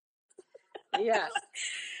Yes.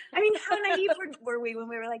 I mean, how naive were we when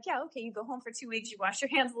we were like, yeah, okay, you go home for 2 weeks, you wash your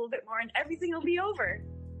hands a little bit more, and everything will be over.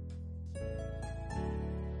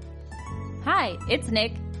 Hi, it's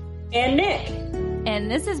Nick. And Nick.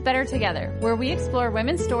 And this is Better Together, where we explore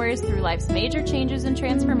women's stories through life's major changes and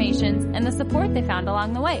transformations and the support they found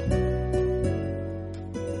along the way.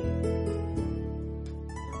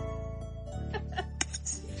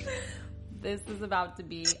 This is about to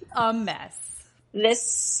be a mess.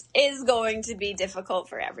 This is going to be difficult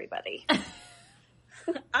for everybody.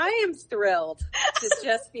 I am thrilled to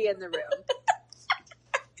just be in the room.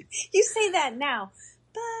 You say that now,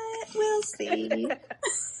 but we'll see.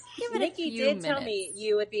 Nikki did tell me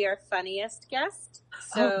you would be our funniest guest,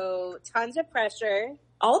 so tons of pressure.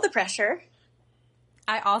 All the pressure.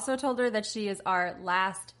 I also told her that she is our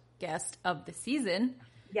last guest of the season.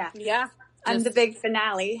 Yeah. I'm the big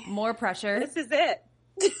finale. More pressure. This is it.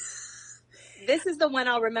 This is the one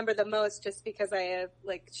I'll remember the most just because I have,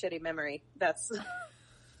 shitty memory.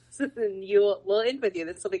 We'll end with you.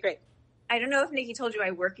 This will be great. I don't know if Nikki told you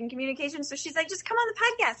I work in communication, so she's like, just come on the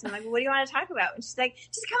podcast. I'm like, well, what do you want to talk about? And she's like,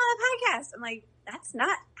 just come on the podcast. I'm like, that's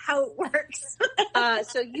not how it works.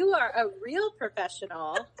 So you are a real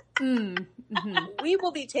professional. Mm-hmm. We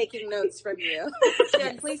will be taking notes from you.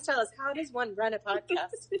 Jen, please tell us, how does one run a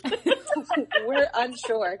podcast? We're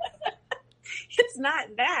unsure. It's not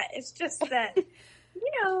that. It's just that,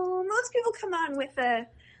 most people come on with an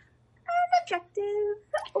objective.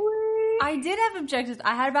 I did have objectives.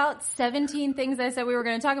 I had about 17 things I said we were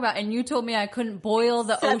going to talk about, and you told me I couldn't boil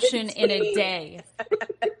the 17. Ocean in a day.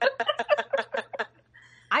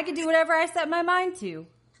 I could do whatever I set my mind to.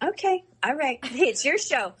 Okay. All right. Hey, it's your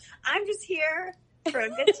show. I'm just here for a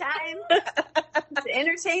good time to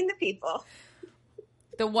entertain the people.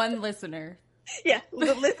 The one listener. Yeah.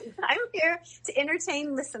 I'm here to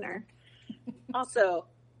entertain listener. Also,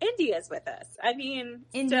 India's with us. I mean,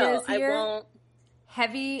 India's still, here. I won't.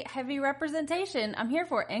 Heavy representation. I'm here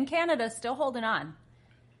for it. And Canada still holding on.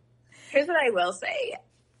 Here's what I will say.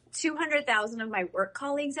 200,000 of my work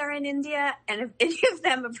colleagues are in India, and if any of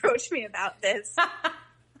them approach me about this,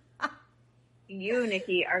 you,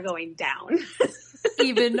 Nikki, are going down.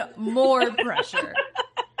 Even more pressure.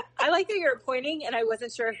 I like that you're pointing, and I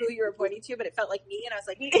wasn't sure who you were pointing to, but it felt like me, and I was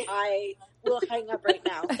like, I will hang up right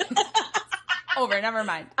now. Over, never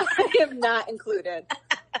mind. I am not included.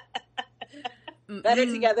 Better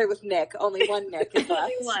Together with Nick. Only one Nick is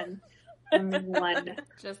left. Only one.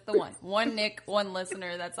 Just the one. One Nick, one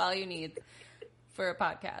listener. That's all you need for a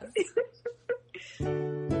podcast.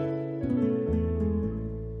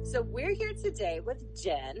 So we're here today with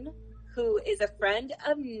Jen, who is a friend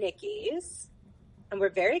of Nikki's. And we're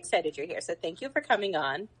very excited you're here. So thank you for coming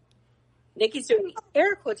on. Nikki's doing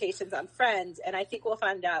air quotations on friends, and I think we'll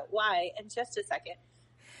find out why in just a second.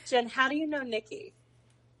 Jen, how do you know Nikki?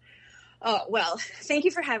 Oh, well, thank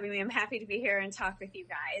you for having me. I'm happy to be here and talk with you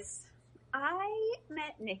guys. I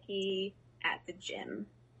met Nikki at the gym.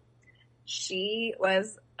 She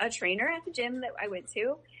was a trainer at the gym that I went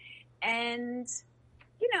to, and,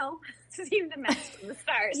 seemed to match from the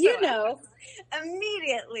start. So I was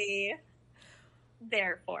immediately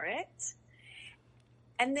there for it.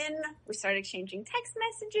 And then we started exchanging text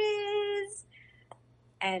messages,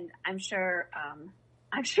 and I'm sure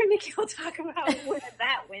Nikki will talk about where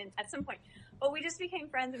that went at some point. But we just became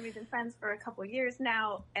friends, and we've been friends for a couple of years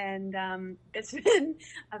now, and it's been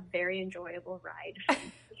a very enjoyable ride.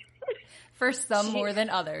 For some more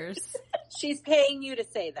than others. She's paying you to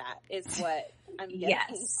say that, is what I'm getting.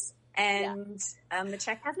 Yes. And the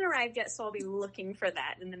check hasn't arrived yet, so I'll be looking for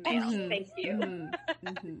that in the mail. Mm-hmm. Thank you. Mm-hmm.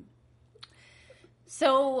 Mm-hmm.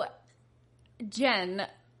 So, Jen,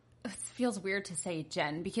 it feels weird to say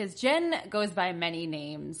Jen, because Jen goes by many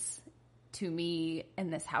names to me in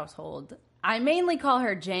this household. I mainly call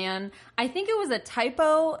her Jan. I think it was a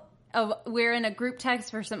typo. We're in a group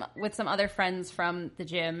text with some other friends from the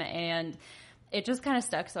gym, and it just kind of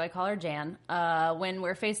stuck, so I call her Jan. When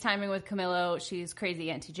we're FaceTiming with Camilo, she's Crazy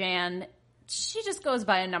Auntie Jan. She just goes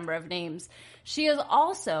by a number of names. She is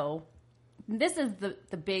also, this is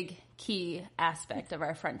the big key aspect of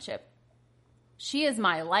our friendship. She is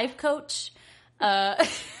my life coach.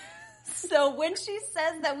 So when she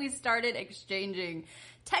says that we started exchanging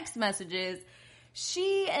text messages,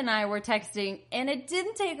 she and I were texting, and it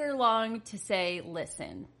didn't take her long to say,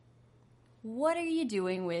 listen, what are you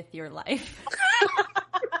doing with your life?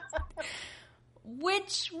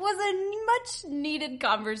 Which was a much needed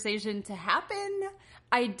conversation to happen.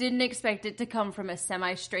 I didn't expect it to come from a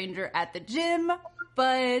semi-stranger at the gym,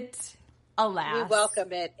 but alas. We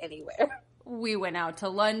welcome it anywhere. We went out to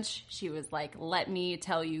lunch. She was like, let me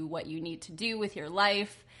tell you what you need to do with your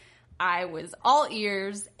life. I was all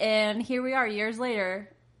ears, and here we are years later.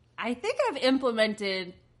 I think I've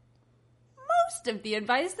implemented most of the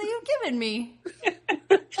advice that you've given me.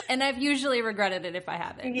 And I've usually regretted it if I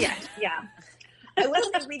haven't. Yeah. I will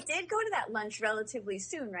say we did go to that lunch relatively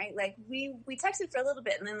soon, right? Like we texted for a little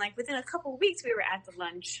bit, and then like within a couple of weeks we were at the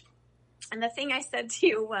lunch. And the thing I said to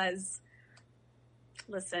you was,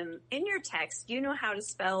 listen, in your text, you know how to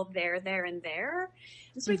spell there, and there.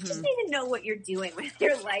 And so I just need to know what you're doing with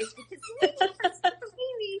your life, because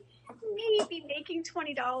maybe be making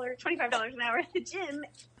 $25 an hour at the gym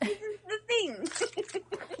is the thing.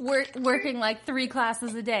 Working like 3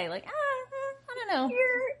 classes a day. Like, I don't know.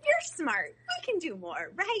 You're smart. You can do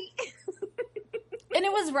more, right? And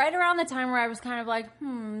it was right around the time where I was kind of like,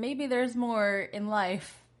 maybe there's more in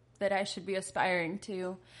life that I should be aspiring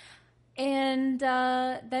to. And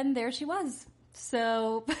then there she was.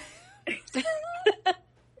 So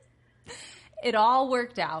it all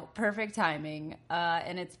worked out. Perfect timing.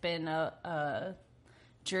 And it's been a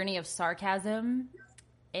journey of sarcasm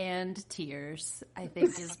and tears, I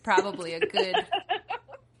think is probably a good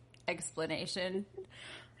explanation.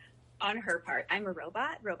 On her part, I'm a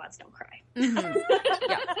robot. Robots don't cry. Mm-hmm.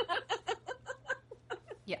 Yeah.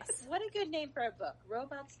 Yes. What a good name for a book.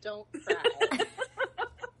 Robots Don't Cry.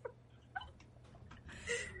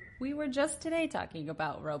 We were just today talking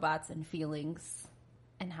about robots and feelings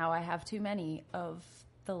and how I have too many of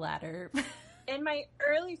the latter. In my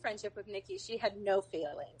early friendship with Nikki, she had no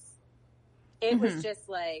feelings. It was just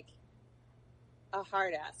like a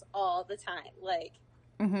hard ass all the time. Like,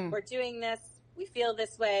 we're doing this. We feel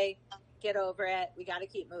this way. Get over it. We got to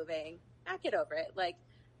keep moving. Not get over it. Like,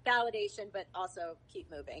 validation, but also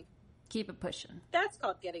keep moving. Keep it pushing. That's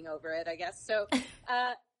called getting over it, I guess. So,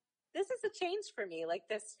 this is a change for me, like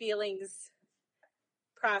this feelings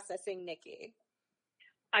processing Nikki.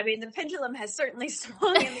 I mean, the pendulum has certainly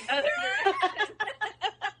swung in the other direction.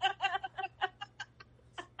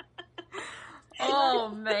 Oh,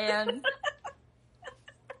 man.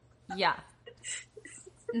 Yeah.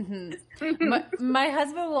 My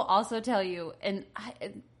husband will also tell you, and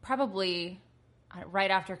probably right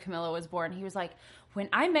after Camilla was born, he was like, when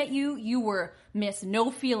I met you, you were Miss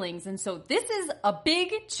No Feelings. And so this is a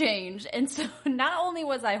big change. And so not only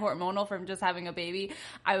was I hormonal from just having a baby,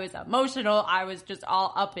 I was emotional. I was just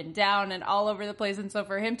all up and down and all over the place. And so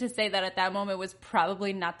for him to say that at that moment was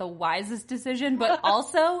probably not the wisest decision, but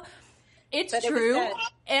also it's true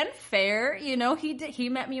and fair. You know, he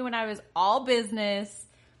met me when I was all business,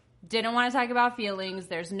 didn't want to talk about feelings.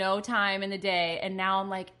 There's no time in the day. And now I'm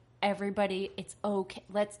like, everybody, it's okay.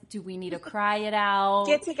 Do we need to cry it out?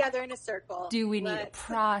 Get together in a circle. Do we need to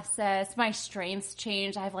process? My strengths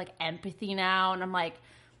changed. I have like empathy now. And I'm like,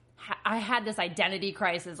 I had this identity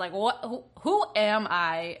crisis. Like, who am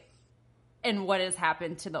I? And what has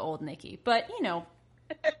happened to the old Nikki? But, you know,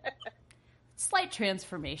 slight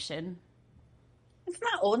transformation. It's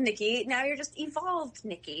not old Nikki. Now you're just evolved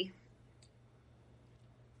Nikki.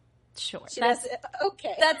 Sure.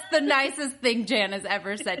 Okay. That's the nicest thing Jan has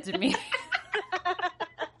ever said to me. Oh,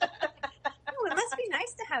 it must be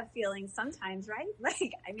nice to have feelings sometimes, right?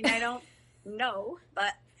 Like, I mean, I don't know,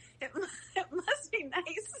 but it must be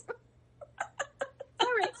nice. All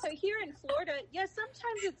right. So here in Florida,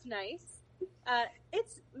 sometimes it's nice.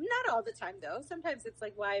 It's not all the time, though. Sometimes it's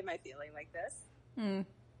like, why am I feeling like this? And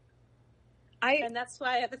that's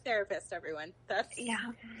why I have a therapist, everyone.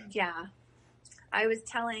 Yeah. I was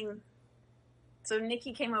so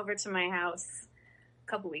Nikki came over to my house a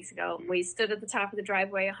couple weeks ago. We stood at the top of the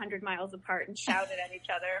driveway 100 miles apart and shouted at each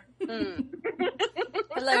other.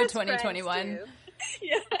 Hello, 2021.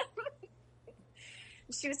 Yeah.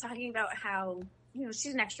 She was talking about how, you know,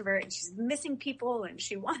 she's an extrovert and she's missing people and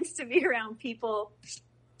she wants to be around people.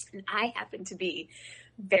 And I happen to be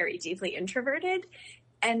very deeply introverted.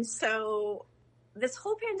 And so this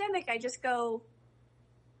whole pandemic, I just go,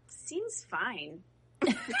 seems fine.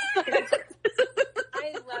 I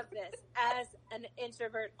love this. As an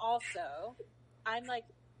introvert also, I'm like,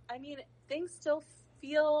 I mean, things still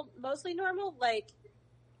feel mostly normal. Like,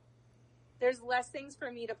 there's less things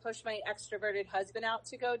for me to push my extroverted husband out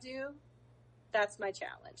to go do. That's my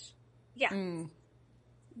challenge. Yeah.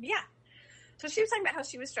 Yeah. So she was talking about how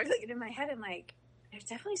she was struggling, and in my head, I'm like, there's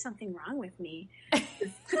definitely something wrong with me.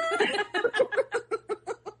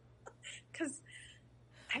 Because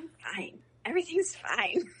I'm fine. Everything's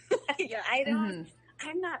fine.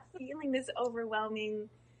 I'm not feeling this overwhelming,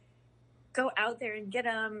 go out there and get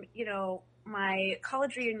them. You know, my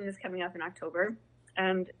college reunion is coming up in October.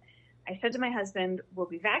 And I said to my husband, we'll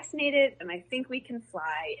be vaccinated and I think we can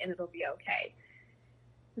fly and it'll be okay.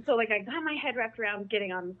 And so like I got my head wrapped around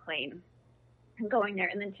getting on the plane. and going there.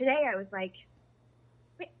 And then today I was like,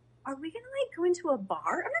 wait, are we going to like go into a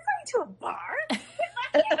bar? I'm not going to a bar.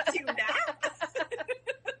 I can't do that.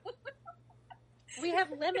 We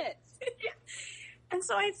have limits. Yeah. And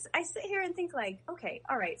so I sit here and think like, okay,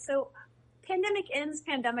 all right. So pandemic ends,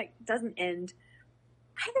 pandemic doesn't end.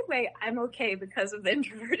 Either way, I'm okay because of the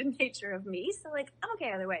introverted nature of me. So like, I'm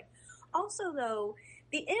okay either way. Also though,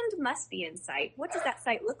 the end must be in sight. What does that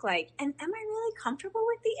sight look like? And am I really comfortable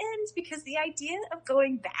with the end? Because the idea of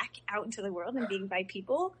going back out into the world and being by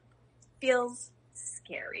people feels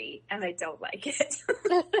scary, and I don't like it.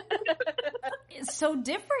 It's so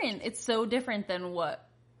different. It's so different than what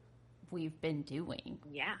we've been doing.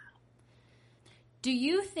 Yeah. Do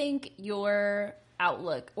you think your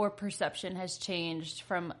outlook or perception has changed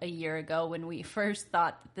from a year ago when we first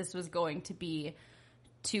thought that this was going to be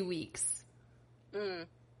 2 weeks? Mm.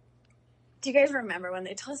 Do you guys remember when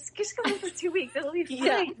they told us, just go home for 2 weeks, it'll be fine?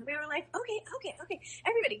 Yeah. We were like, okay.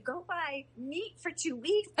 Everybody go buy meat for 2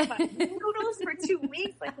 weeks, buy noodles for 2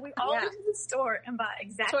 weeks. Like we all went to the store and bought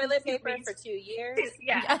exactly toilet 2 paper weeks. for 2 years.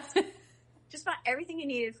 Yeah. Just bought everything you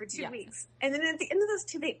needed for 2 weeks. And then at the end of those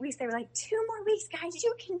 2 weeks, they were like, 2 more weeks, guys,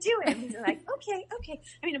 you can do it. And we were like, okay.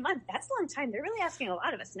 I mean, a month, that's a long time. They're really asking a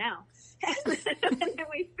lot of us now. And then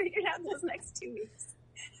we figured out those next 2 weeks.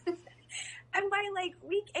 And by like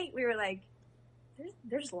week 8, we were like,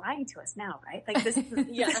 they're just lying to us now, right? Like this is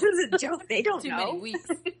a joke. They don't know. Too many weeks.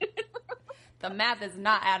 The math is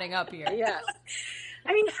not adding up here. Yeah.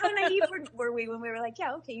 I mean, how naive were we when we were like,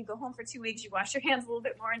 yeah, okay, you go home for 2 weeks, you wash your hands a little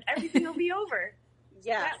bit more, and everything will be over.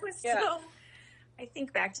 Yeah. That was so. I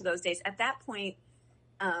think back to those days. At that point,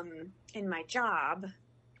 in my job,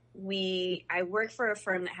 I work for a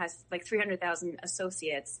firm that has like 300,000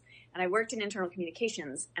 associates, and I worked in internal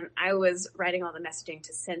communications, and I was writing all the messaging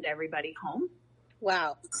to send everybody home.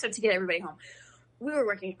 Wow. So to get everybody home, we were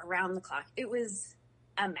working around the clock. It was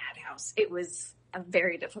a madhouse. It was a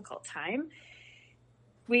very difficult time.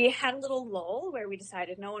 We had a little lull where we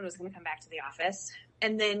decided no one was going to come back to the office.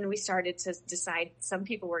 And then we started to decide some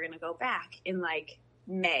people were going to go back in like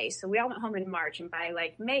May. So we all went home in March, and by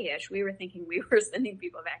like May-ish, we were thinking we were sending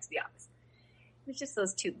people back to the office. It was just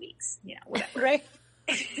those 2 weeks, whatever. Right.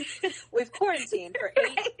 We've quarantined for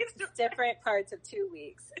 8 different parts of 2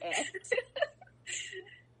 weeks. And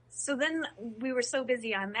so then we were so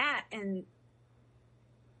busy on that. And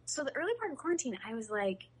so the early part of quarantine, I was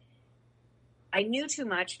like, I knew too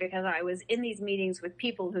much because I was in these meetings with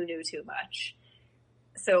people who knew too much.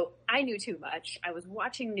 So I knew too much. I was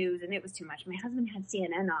watching news and it was too much. My husband had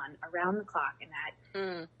CNN on around the clock, and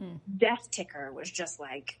that death ticker was just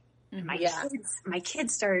like, my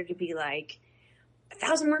kids started to be like,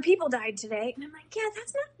 1,000 more people died today. And I'm like, yeah,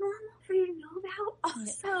 that's not normal for you to know about.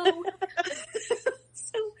 Also,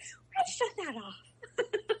 so we had to shut that off.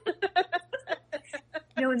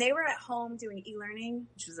 When they were at home doing e-learning,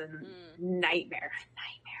 which was a nightmare.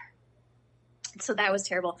 So that was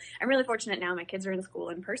terrible. I'm really fortunate now. My kids are in school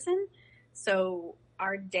in person. So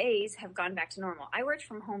our days have gone back to normal. I worked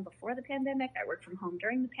from home before the pandemic. I worked from home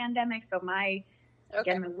during the pandemic. So my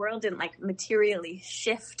world didn't like materially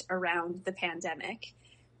shift around the pandemic,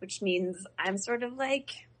 which means I'm sort of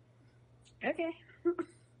like, okay.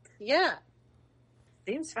 Yeah.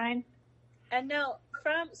 Seems fine. And now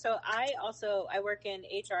I work in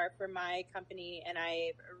HR for my company, and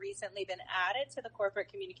I've recently been added to the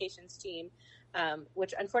corporate communications team,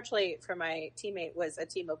 which unfortunately for my teammate was a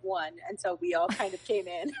team of one. And so we all kind of came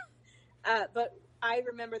in. But I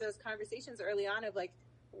remember those conversations early on of like,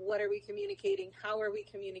 what are we communicating? How are we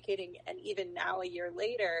communicating? And even now, a year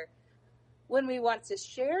later, when we want to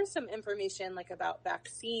share some information like about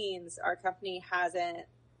vaccines, our company hasn't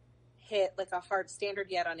hit like a hard standard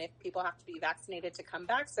yet on if people have to be vaccinated to come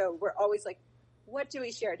back. So we're always like, what do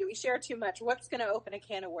we share? Do we share too much? What's going to open a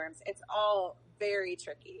can of worms? It's all very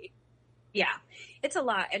tricky. Yeah, it's a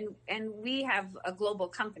lot. And we have a global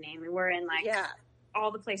company. I mean, we're in like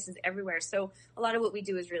all the places everywhere. So a lot of what we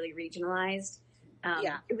do is really regionalized.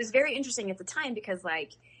 It was very interesting at the time because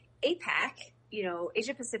like APAC,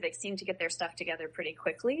 Asia Pacific seemed to get their stuff together pretty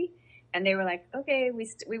quickly. And they were like, okay,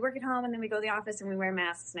 we work at home and then we go to the office and we wear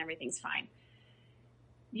masks and everything's fine.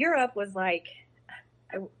 Europe was like,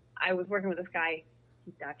 I was working with this guy,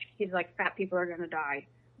 he's Dutch. He's like, fat people are going to die.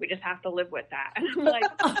 We just have to live with that. And I'm like,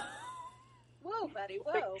 whoa, buddy,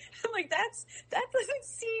 whoa. I'm like, that doesn't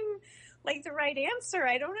seem like the right answer.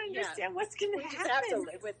 I don't understand what's going to happen. We just have to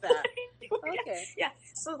live with that. Okay. Yeah.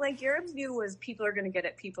 So like Europe's view was people are going to get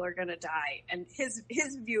it. People are going to die. And his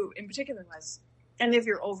view in particular was And if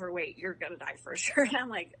you're overweight, you're going to die for sure. And I'm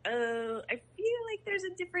like, oh, I feel like there's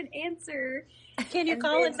a different answer. Can you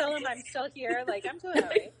call and tell him I'm still here? Like, I'm doing all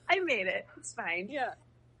right. I made it. It's fine. Yeah.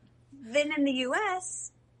 Then in the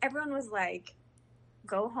U.S., everyone was like,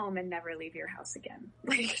 go home and never leave your house again.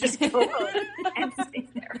 Like, just go home and stay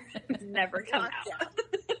there. Never come out.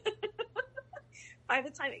 By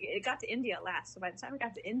the time it got to India last, so by the time it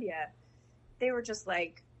got to India, they were just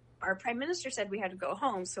like, our prime minister said we had to go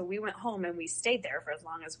home, so we went home and we stayed there for as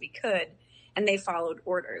long as we could, and they followed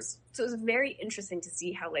orders. So it was very interesting to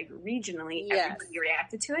see how, like, regionally everybody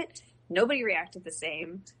reacted to it. Nobody reacted the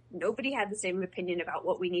same. Nobody had the same opinion about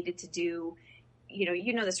what we needed to do.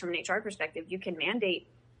 You know this from an HR perspective. You can mandate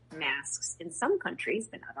masks in some countries,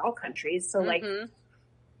 but not all countries. So, like,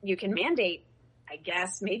 you can mandate, I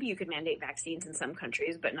guess, maybe you could mandate vaccines in some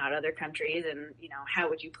countries, but not other countries. And, how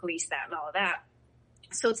would you police that and all of that?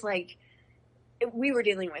 So it's like we were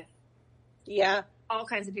dealing with all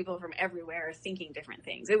kinds of people from everywhere thinking different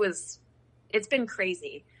things. It's been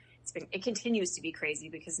crazy. It continues to be crazy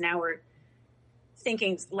because now we're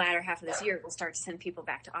thinking latter half of this year we'll start to send people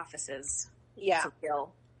back to offices. Yeah.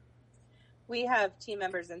 We have team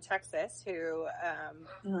members in Texas who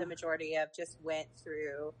the majority of just went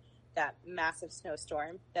through that massive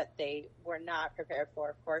snowstorm that they were not prepared for,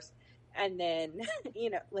 of course. And then,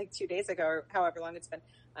 like 2 days ago, or however long it's been,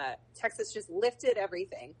 Texas just lifted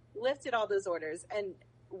everything, lifted all those orders. And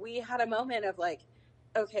we had a moment of like,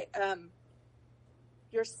 okay,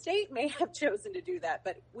 your state may have chosen to do that,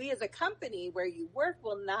 but we as a company where you work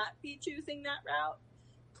will not be choosing that route.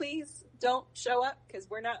 Please don't show up because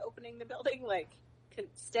we're not opening the building. Like,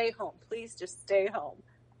 stay home. Please just stay home.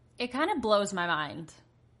 It kind of blows my mind.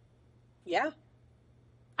 Yeah.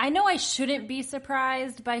 I know I shouldn't be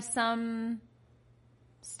surprised by some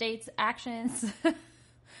states' actions,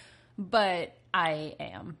 but I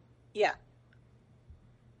am. Yeah.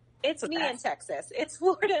 It's me in Texas. It's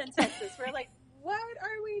Florida and Texas. We're like, what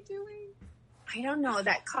are we doing? I don't know.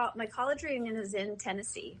 My college reunion is in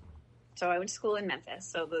Tennessee. So I went to school in Memphis.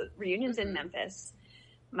 So the reunion's in Memphis.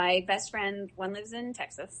 My best friend, one lives in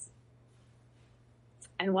Texas,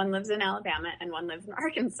 and one lives in Alabama, and one lives in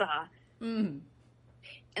Arkansas. Mm.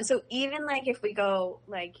 And so even like if we go,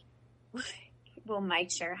 like, will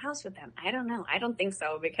Mike share a house with them? I don't know. I don't think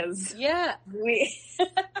so because we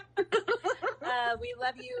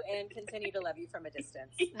love you and continue to love you from a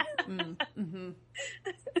distance. Yeah. Mm-hmm.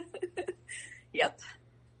 Yep.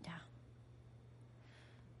 Yeah.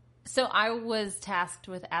 So I was tasked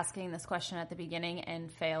with asking this question at the beginning and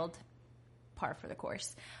failed. Par for the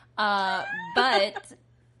course. But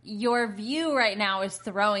your view right now is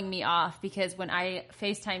throwing me off because when I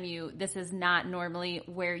FaceTime you, this is not normally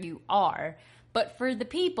where you are. But for the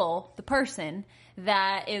people, the person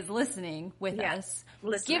that is listening with us,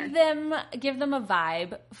 listener, give them a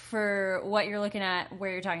vibe for what you're looking at,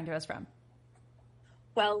 where you're talking to us from.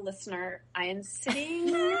 Well, listener, I am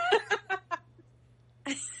sitting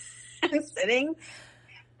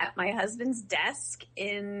at my husband's desk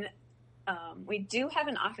in we do have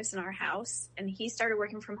an office in our house, and he started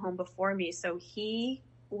working from home before me, so he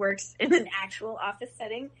works in an actual office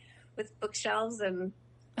setting with bookshelves and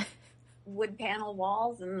wood panel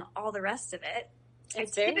walls and all the rest of it.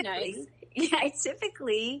 It's very nice. Yeah, I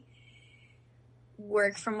typically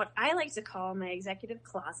work from what I like to call my executive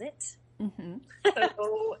closet. Mm-hmm.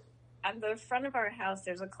 So at the front of our house,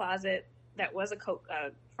 there's a closet that was a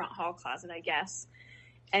front hall closet, I guess.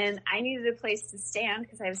 And I needed a place to stand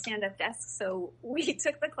because I have a stand-up desk. So we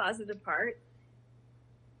took the closet apart.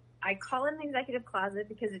 I call it an executive closet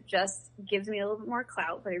because it just gives me a little bit more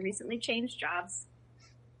clout. But I recently changed jobs.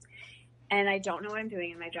 And I don't know what I'm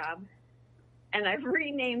doing in my job. And I've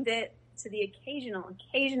renamed it to the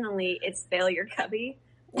occasionally it's failure cubby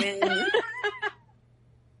when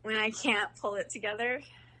I can't pull it together.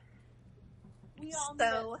 We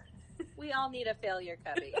all need a failure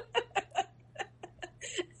cubby.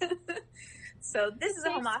 So this is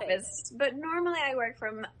a home office, but normally I work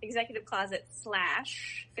from executive closet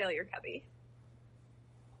 / failure cubby.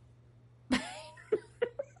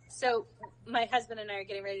 So my husband and I are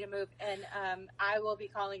getting ready to move, and I will be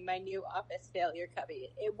calling my new office failure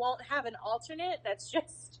cubby. It won't have an alternate. That's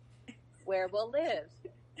just where we'll live.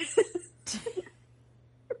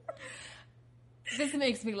 This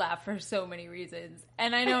makes me laugh for so many reasons.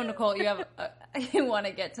 And I know, Nicole, you want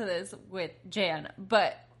to get to this with Jan,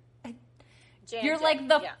 but you're like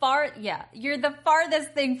you're the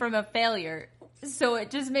farthest thing from a failure. So it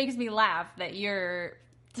just makes me laugh that your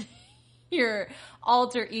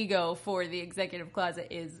alter ego for the executive closet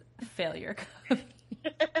is failure.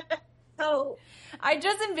 So I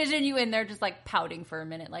just envision you in there just like pouting for a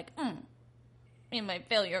minute, like, in my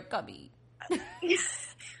failure cubby.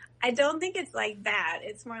 I don't think it's like that.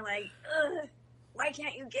 It's more like, ugh, why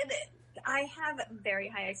can't you get it? I have very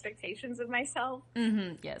high expectations of myself.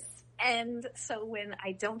 Mm-hmm, yes. And so when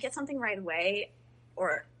I don't get something right away,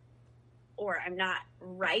 or I'm not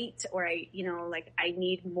right, or I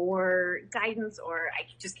need more guidance, or I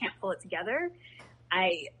just can't pull it together,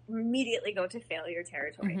 I immediately go to failure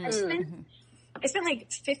territory. Mm-hmm. I spent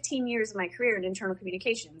like 15 years of my career in internal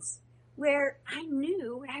communications where I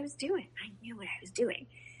knew what I was doing.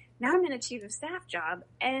 Now I'm in a chief of staff job,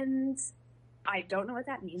 and I don't know what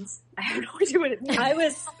that means. I have no idea what it means. I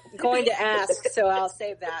was going to ask, so I'll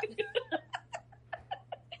save that.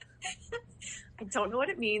 I don't know what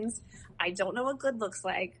it means. I don't know what good looks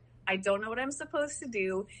like. I don't know what I'm supposed to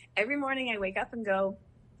do. Every morning I wake up and go,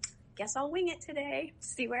 guess I'll wing it today.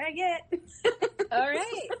 See where I get. All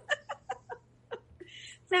right.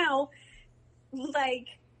 Now, like,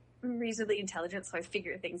 I'm reasonably intelligent, so I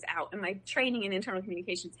figure things out. And my training in internal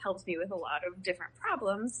communications helps me with a lot of different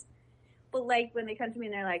problems. But, like, when they come to me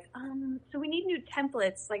and they're like, so we need new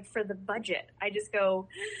templates, like, for the budget, I just go,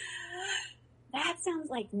 that sounds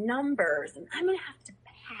like numbers, and I'm going to have to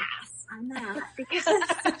pass on that because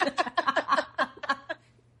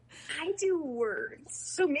I do words.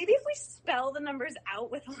 So maybe if we spell the numbers out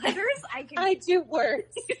with letters, I do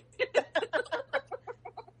words. That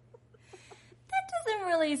doesn't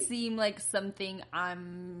really seem like something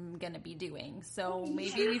I'm going to be doing. So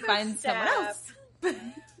maybe we find someone else.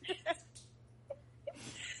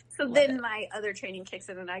 So then my other training kicks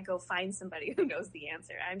in and I go find somebody who knows the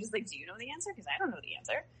answer. I'm just like, do you know the answer? Because I don't know the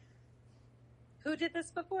answer. Who did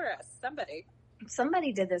this before us?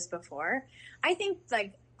 Somebody did this before. I think,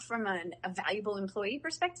 like, from a valuable employee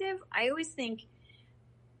perspective, I always think,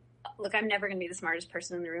 look, I'm never going to be the smartest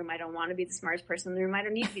person in the room. I don't want to be the smartest person in the room. I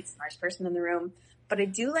don't need to be the smartest person in the room. But I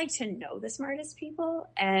do like to know the smartest people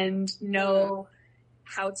and know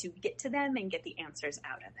how to get to them and get the answers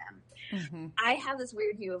out of them. Mm-hmm. I have this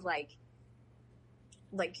weird view of like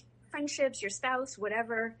friendships, your spouse,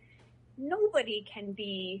 whatever. Nobody can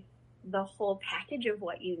be the whole package of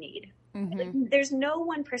what you need. Mm-hmm. Like, there's no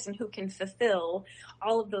one person who can fulfill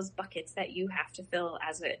all of those buckets that you have to fill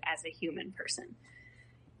as a human person.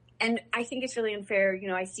 And I think it's really unfair. You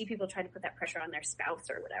know, I see people try to put that pressure on their spouse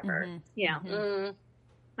or whatever. Mm-hmm. You know, mm-hmm.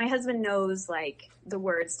 My husband knows like the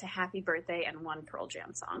words to Happy Birthday and one Pearl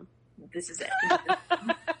Jam song. This is it.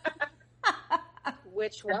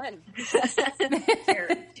 Which one?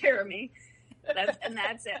 Jeremy.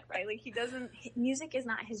 That's it, right? Like music is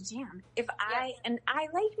not his jam. I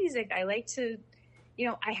like music. I like to,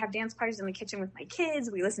 I have dance parties in the kitchen with my kids.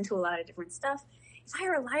 We listen to a lot of different stuff. If I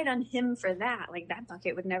relied on him for that, like that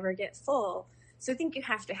bucket would never get full. So I think you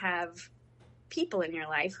have to have people in your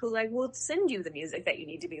life who will send you the music that you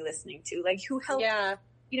need to be listening to, who help. Yeah.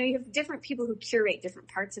 You have different people who curate different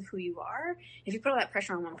parts of who you are. If you put all that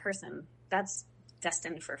pressure on one person, that's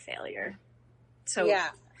destined for failure. So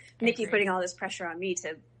yeah, Nikki putting all this pressure on me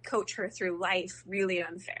to coach her through life, really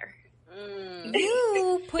unfair. Mm.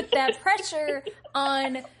 You put that pressure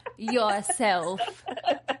on yourself.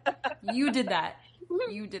 You did that.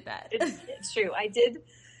 It's true. I did.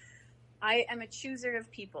 I am a chooser of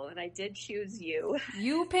people, and I did choose you.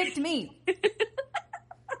 You picked me.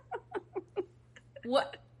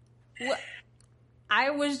 What?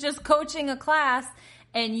 I was just coaching a class,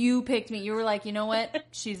 and you picked me. You were like, you know what?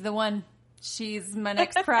 She's the one. She's my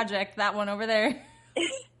next project. That one over there.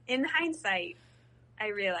 In hindsight, I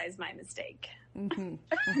realized my mistake. Mm-hmm.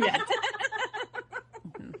 Yeah.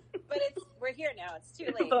 Mm-hmm. But we're here now. It's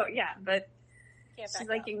too late. Oh, yeah, but she's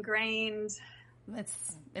ingrained.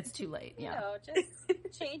 It's too late. Yeah.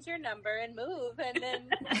 Just change your number and move, and then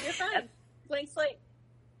you're fine. Blank slate.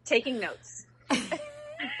 Taking notes.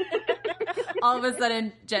 All of a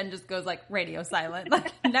sudden, Jen just goes radio silent,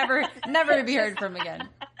 never to be heard from again.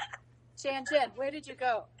 Jen, where did you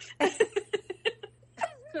go?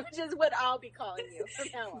 Which is what I'll be calling you from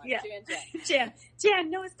now on. Yeah.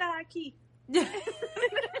 Jen, no está aquí.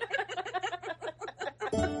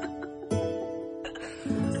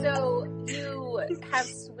 So you have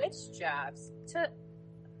switched jobs to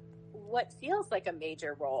what feels like a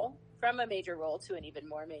major role, from a major role to an even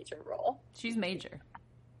more major role. She's major.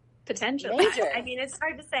 Potentially. Major. I mean, it's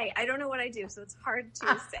hard to say. I don't know what I do, so it's hard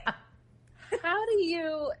to say. How do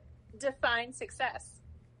you define success?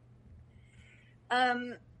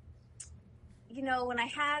 When I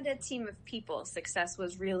had a team of people, success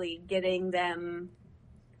was really getting them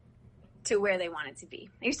to where they wanted to be.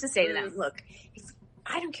 I used to say to them, look,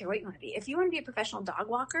 I don't care what you want to be. If you want to be a professional dog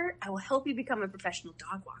walker, I will help you become a professional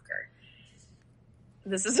dog walker.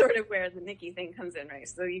 this is sort of where the Nikki thing comes in, right?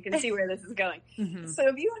 So you can see where this is going. Mm-hmm. So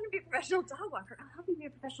if you want to be a professional dog walker, I'll help you be a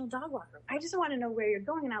professional dog walker. I just want to know where you're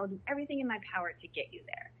going, and I will do everything in my power to get you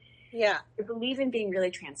there. Yeah. I believe in being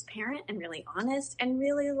really transparent and really honest and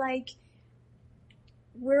really like,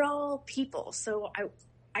 we're all people. So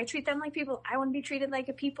I treat them like people. I want to be treated like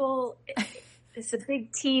a people. It's a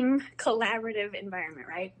big team collaborative environment,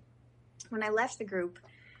 right? When I left the group,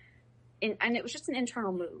 and it was just an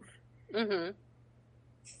internal move. Mm-hmm.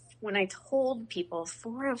 When I told people,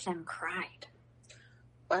 4 of them cried.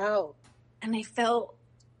 Wow. And I felt,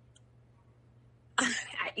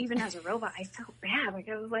 even as a robot, I felt bad. Like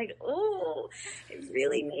I was like, oh, it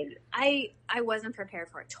really made, I wasn't prepared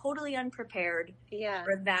for it. Totally unprepared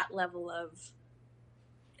for that level of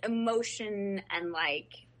emotion and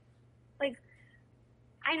like,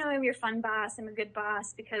 I know I'm your fun boss. I'm a good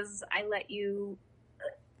boss because I let you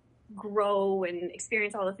grow and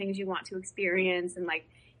experience all the things you want to experience. And like,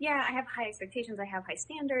 yeah, I have high expectations. I have high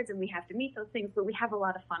standards and we have to meet those things, but we have a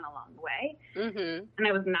lot of fun along the way. Mm-hmm. And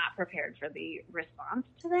I was not prepared for the response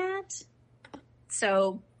to that.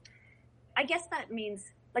 So I guess that means,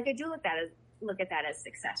 like, I do look at that as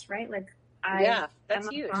success, right? Like, that's I'm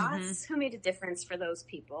a huge. boss who made a difference for those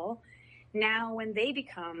people. Now, when they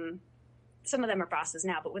become, some of them are bosses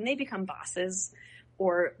now, but when they become bosses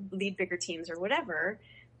or lead bigger teams or whatever,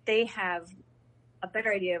 they have a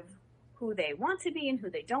better idea of who they want to be and who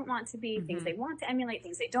they don't want to be, things they want to emulate,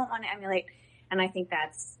 things they don't want to emulate. And I think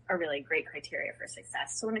that's a really great criteria for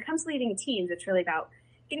success. So when it comes to leading teams, it's really about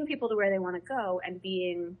getting people to where they want to go and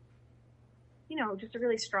being, you know, just a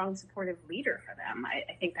really strong, supportive leader for them.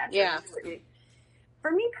 I think that's really important. For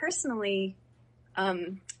me personally,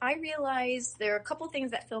 I realize there are a couple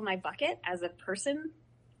things that fill my bucket as a person.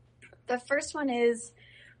 The first one is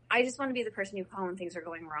I just want to be the person you call when things are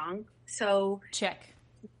going wrong. So check.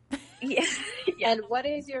 Yeah. And what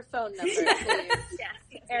is your phone number, please? Yes.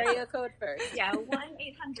 Area code first. Yeah,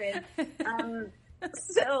 1-800.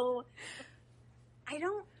 So I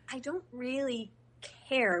don't really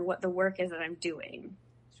care what the work is that I'm doing.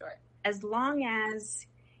 Sure. As long as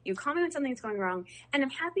you call me when something's going wrong, and I'm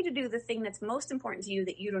happy to do the thing that's most important to you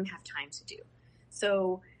that you don't have time to do.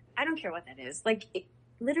 So I don't care what that is. Like,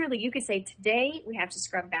 literally, you could say, today we have to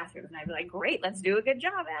scrub bathrooms. And I'd be like, great, let's do a good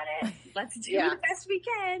job at it. Let's do the best we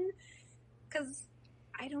can. Because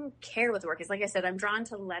I don't care what the work is. Like I said, I'm drawn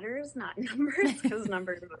to letters, not numbers, because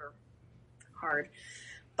numbers are hard.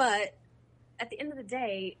 But at the end of the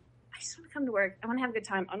day, I just want to come to work. I want to have a good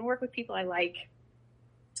time. I want to work with people I like.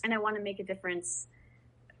 And I want to make a difference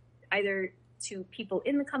either to people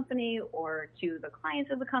in the company or to the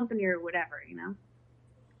clients of the company or whatever, you know?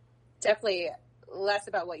 Definitely less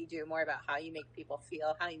about what you do, more about how you make people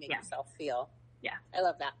feel, how you make yourself feel. Yeah. I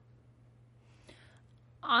love that.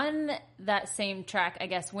 On that same track, I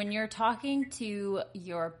guess, when you're talking to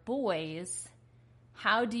your boys,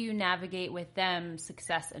 how do you navigate with them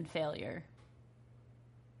success and failure?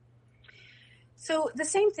 So the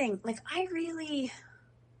same thing, like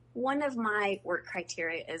one of my work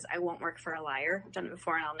criteria is I won't work for a liar. I've done it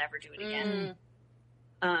before and I'll never do it again.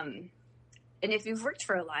 And if you've worked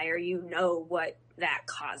for a liar, you know what that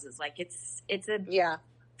causes. Like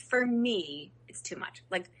for me, it's too much.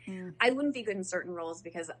 Like I wouldn't be good in certain roles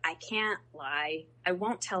because I can't lie. I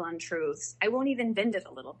won't tell untruths. I won't even bend it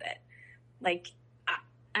a little bit. Like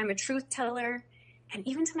I'm a truth teller, and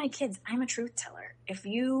even to my kids, I'm a truth teller. If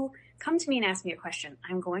you come to me and ask me a question,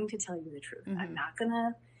 I'm going to tell you the truth. I'm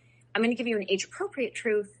going to give you an age appropriate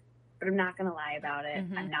truth, but I'm not going to lie about it.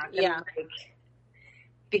 I'm not going to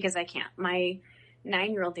because I can't. My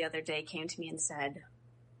 9-year-old the other day came to me and said,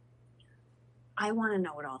 I want to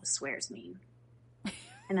know what all the swears mean.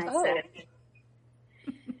 And I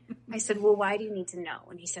said, well, why do you need to know?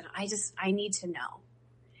 And he said, I need to know.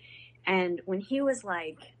 And when he was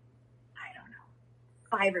like, I don't know,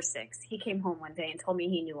 5 or 6, he came home one day and told me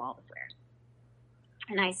he knew all the swears.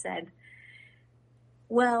 And I said,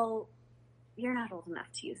 well, you're not old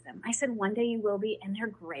enough to use them. I said, one day you will be, and they're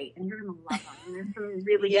great, and you're going to love them. And there's some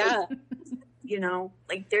really good, you know,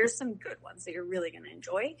 like there's some good ones that you're really going to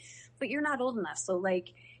enjoy, but you're not old enough. So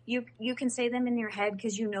like you can say them in your head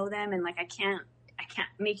because you know them, and like I can't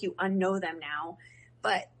make you unknow them now,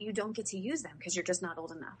 but you don't get to use them because you're just not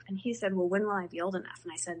old enough. And he said, well, when will I be old enough?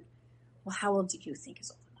 And I said, well, how old do you think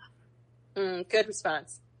is old enough? Good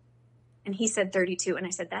response. And he said 32. And I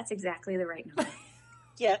said, that's exactly the right number.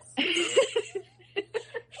 Yes.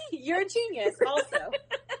 You're a genius also.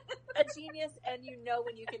 A genius, and you know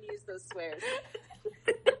when you can use those swears.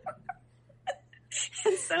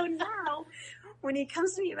 And so now, when he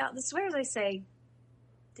comes to me about the swears, I say,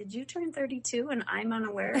 did you turn 32 and I'm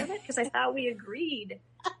unaware of it? Because I thought we agreed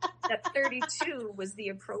that 32 was the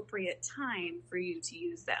appropriate time for you to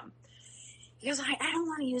use them. He goes, I don't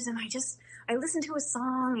want to use them. I listened to a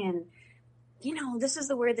song and, this is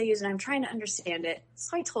the word they use and I'm trying to understand it.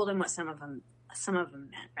 So I told him what some of them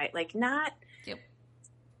meant, right? Like not, Yep.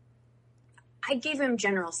 I gave him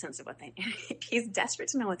general sense of what they mean. He's desperate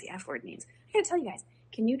to know what the F word means. I gotta tell you guys,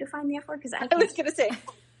 can you define the F word? Because I was going to say,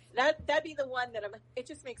 that'd be the one that it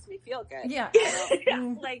just makes me feel good. Yeah.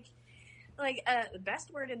 Yeah, like the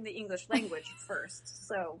best word in the English language first.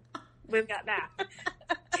 So we've got that.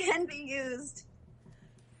 Can be used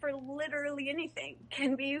for literally anything.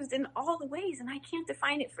 Can be used in all the ways, and I can't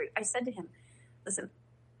define it for you. I said to him, listen,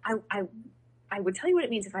 I would tell you what it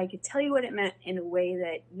means if I could tell you what it meant in a way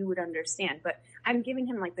that you would understand. But I'm giving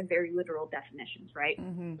him like the very literal definitions, right?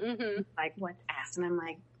 Mm-hmm. Mm-hmm. Like what's ass, and I'm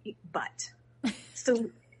like, but. So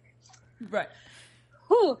Right.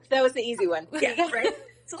 Whew, that was the easy one. yeah, right.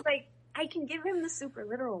 So like I can give him the super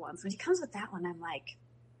literal ones. When he comes with that one, I'm like,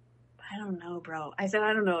 I don't know, bro. I said,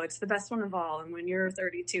 I don't know. It's the best one of all. And when you're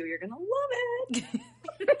 32, you're going to love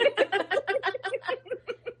it.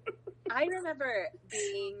 I remember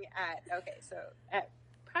being at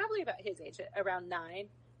probably about his age, around 9,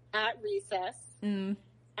 at recess. Mm.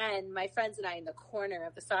 And my friends and I in the corner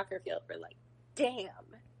of the soccer field were like, damn.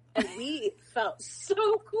 And we felt so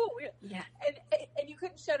cool. Yeah. And you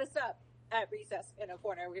couldn't shut us up at recess in a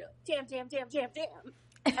corner. We were like, damn, damn, damn, damn, damn.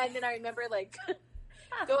 And then I remember like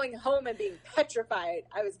going home and being petrified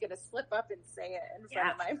I was going to slip up and say it in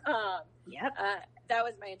front of my mom. Yep. That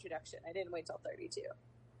was my introduction. I didn't wait till 32.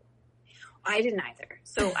 I didn't either.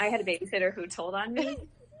 So I had a babysitter who told on me,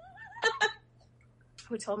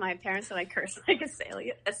 who told my parents that I cursed like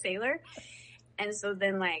a sailor. And so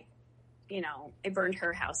then like, it burned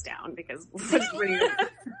her house down because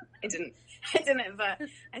I didn't, but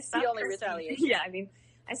I stopped. The only cursing. retaliation. Yeah. I mean,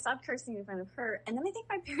 I stopped cursing in front of her. And then I think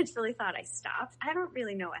my parents really thought I stopped. I don't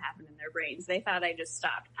really know what happened in their brains. They thought I just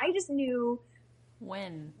stopped. I just knew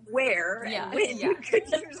When? where and when you could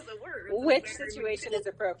use the word. Which situation is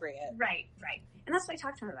appropriate. Right. And that's what I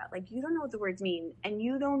talked to him about. Like, you don't know what the words mean, and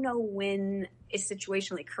you don't know when is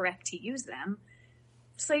situationally correct to use them.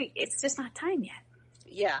 So it's just not time yet.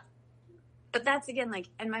 Yeah. But that's, again, like,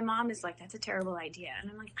 and my mom is like, that's a terrible idea.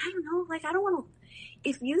 And I'm like, I don't know. Like, I don't want to.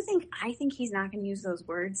 If you think I think he's not going to use those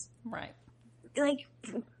words, Right. like,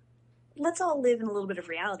 let's all live in a little bit of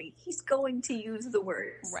reality. He's going to use the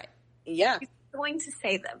words. Right. Yeah. He's going to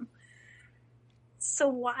say them. So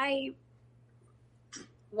why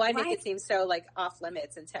make it seem so like off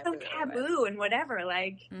limits and taboo? So taboo and whatever,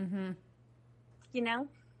 like, Mm-hmm.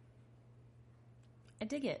 I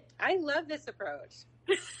dig it. I love this approach.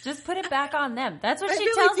 Just put it back on them. That's what I she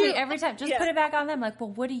really tells me do. every time. Just Yeah. put it back on them. Like, well,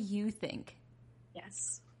 what do you think?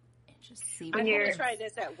 Yes. And just see. I'm What going to try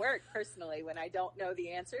this at work personally when I don't know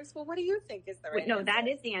the answers. Well, what do you think is the right No, answer? that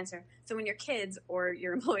is the answer. So when your kids or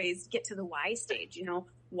your employees get to the why stage,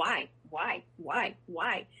 why?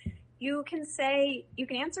 You can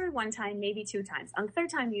answer it one time, maybe 2 times. On the 3rd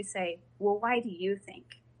time, you say, well, why do you think?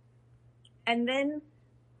 And then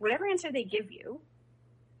whatever answer they give you,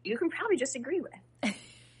 you can probably just agree with.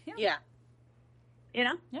 Yeah.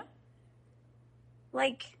 Yeah.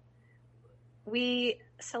 Like, we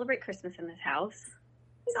celebrate Christmas in this house.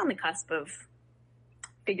 He's on the cusp of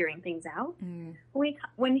figuring things out. Mm.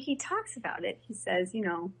 When he talks about it, he says,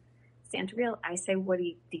 Santa real? I say,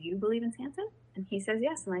 do you believe in Santa? And he says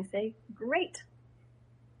yes, and I say, great.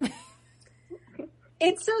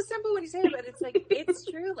 It's so simple when you say it, but it's like, it's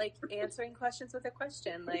true. Like answering questions with a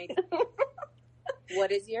question. Like,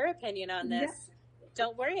 what is your opinion on this? Yeah.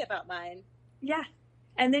 Don't worry about mine. Yeah.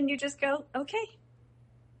 And then you just go, okay.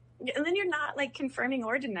 And then you're not like confirming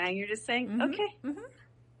or denying. You're just saying, Mm-hmm. okay. Mm-hmm.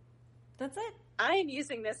 That's it. I am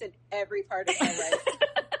using this in every part of my life.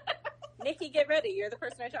 Nikki, get ready. You're the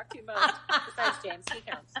person I talk to most. Besides James, he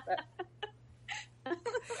counts. But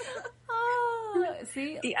Oh,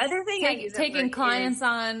 see, The other thing I use at taking work clients is,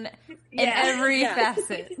 on in Yeah. every Yeah.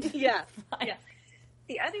 facet. yeah.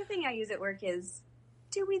 The other thing I use at work is,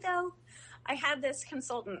 do we though? I had this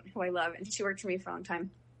consultant who I love, and she worked for me for a long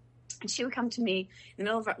time. And she would come to me in the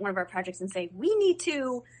middle of one of our projects and say, we need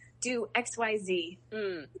to do X, Y, Z.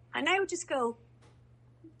 Mm. And I would just go,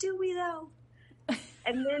 do we though?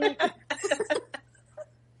 And then,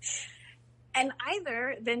 and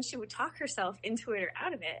either then she would talk herself into it or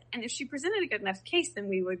out of it. And if she presented a good enough case, then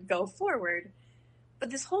we would go forward. But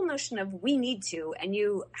this whole notion of we need to, and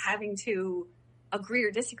you having to agree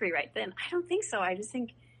or disagree right then, I don't think so. I just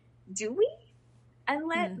think, do we? And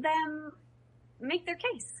let them make their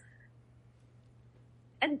case.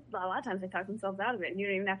 And a lot of times they talk themselves out of it, and you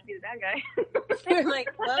don't even have to be the bad guy. You're like,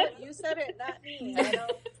 well, you said it, not me. I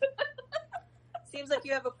don't. Seems like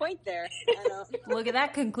you have a point there. I don't. Look at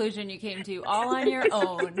that conclusion you came to all on your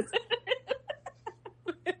own.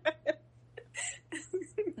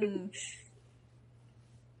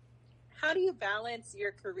 How do you balance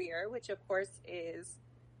your career, which of course is,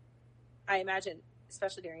 I imagine,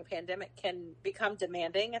 especially during a pandemic, can become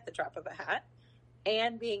demanding at the drop of a hat,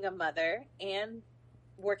 and being a mother and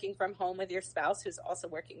working from home with your spouse who's also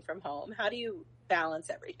working from home? How do you balance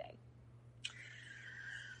everything?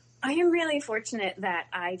 I am really fortunate that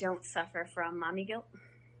I don't suffer from mommy guilt.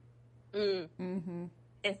 Mm-hmm.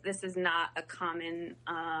 If this is not a common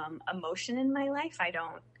emotion in my life, I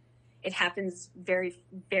don't. It happens very,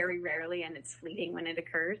 very rarely, and it's fleeting when it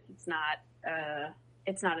occurs. It's not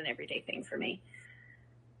an everyday thing for me.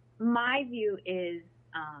 My view is,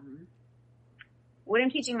 what I'm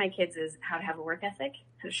teaching my kids is how to have a work ethic,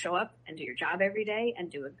 how to show up and do your job every day and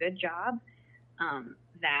do a good job,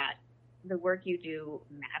 that the work you do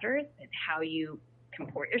matters, and how you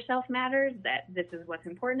comport yourself matters, that this is what's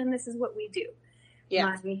important and this is what we do.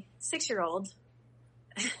 Yeah. My 6-year-old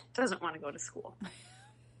doesn't want to go to school.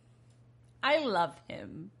 I love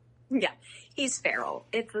him. Yeah, he's feral.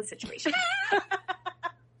 It's a situation.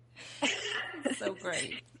 So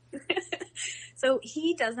great. So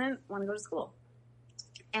he doesn't want to go to school.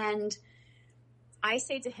 And I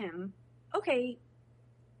say to him, okay,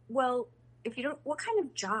 well, if you don't, what kind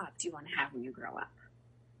of job do you want to have when you grow up?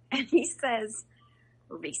 And he says,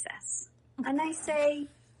 recess. And I say,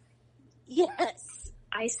 yes.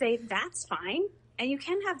 I say, that's fine. And you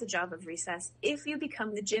can have the job of recess if you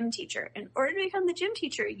become the gym teacher. In order to become the gym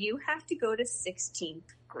teacher, you have to go to 16th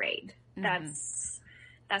grade. Mm-hmm.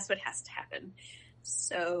 That's what has to happen.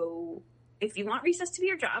 So if you want recess to be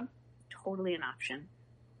your job, totally an option.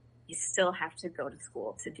 You still have to go to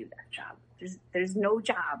school to do that job. There's no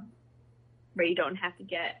job where you don't have to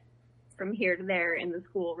get from here to there in the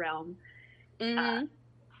school realm. Mm-hmm.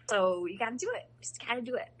 So you got to do it. Just got to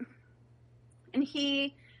do it. And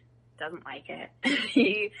he doesn't like it.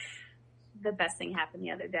 The best thing happened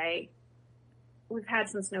the other day. We've had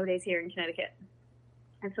some snow days here in Connecticut.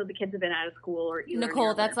 And so the kids have been out of school or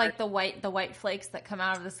Nicole, that's like the white flakes that come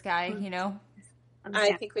out of the sky, you know?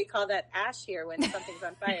 I think we call that ash here when something's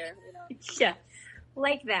on fire, you know? Yeah.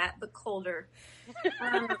 Like that, but colder.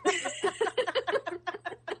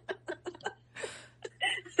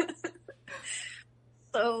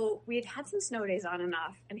 So we had some snow days on and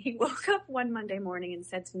off, and he woke up one Monday morning and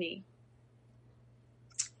said to me,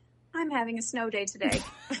 I'm having a snow day today.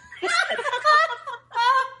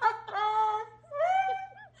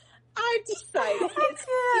 I decided.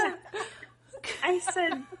 Yeah. I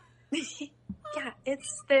said, yeah,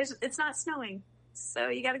 it's not snowing, so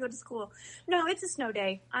you got to go to school. No, it's a snow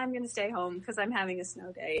day. I'm going to stay home because I'm having a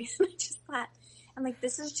snow day. I just thought, I'm like,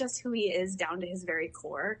 this is just who he is down to his very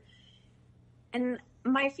core. And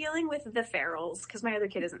my feeling with the ferals, because my other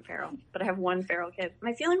kid isn't feral, but I have one feral kid.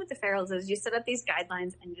 My feeling with the ferals is you set up these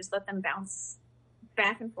guidelines and you just let them bounce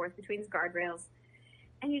back and forth between these guardrails,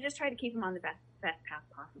 and you just try to keep them on the best path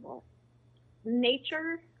possible.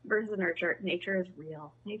 Nature versus nurture. Nature is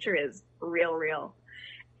real. Nature is real.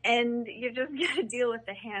 And you just got to deal with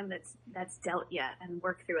the hand that's dealt you and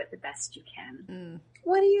work through it the best you can. Mm.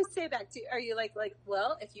 What do you say back to? Are you like,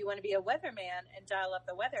 well, if you want to be a weatherman and dial up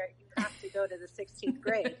the weather, you have to go to the 16th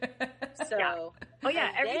grade. So, yeah. Oh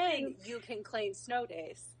yeah, everything. Then you can claim snow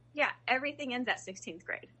days. Yeah, everything ends at 16th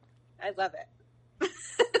grade. I love it.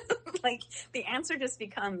 Like the answer just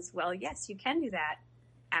becomes, well, yes, you can do that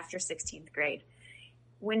after 16th grade.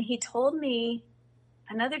 When he told me,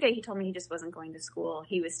 another day he told me he just wasn't going to school.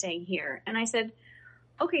 He was staying here. And I said,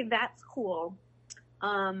 okay, that's cool.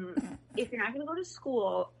 If you're not going to go to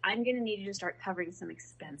school, I'm going to need you to start covering some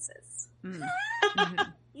expenses. Mm-hmm.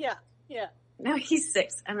 Yeah. Now he's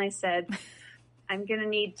 6. And I said, I'm going to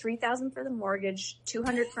need $3,000 for the mortgage,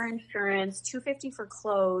 $200 for insurance, $250 for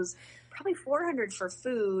clothes, probably $400 for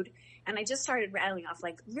food. And I just started rattling off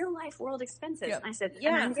like real life world expenses. Yep. And I said,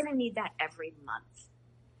 and I'm going to need that every month.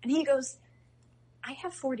 And he goes, I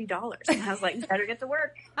have $40. And I was like, better get to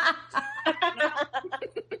work.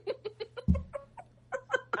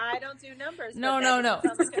 I don't do numbers. No.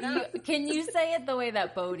 Can you say it the way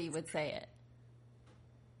that Bodhi would say it?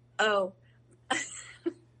 Oh.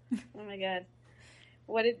 Oh my God.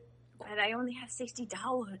 But I only have $60.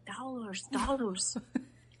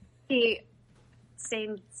 He,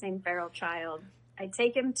 same feral child. I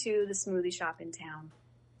take him to the smoothie shop in town.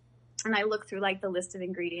 And I look through like the list of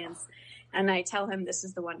ingredients and I tell him this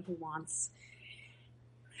is the one he wants.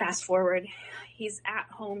 fast forward, he's at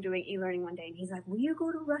home doing e-learning one day, and he's like, will you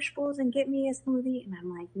go to Rush Bowls and get me a smoothie? And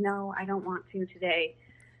I'm like, no, I don't want to today.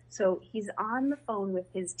 So he's on the phone with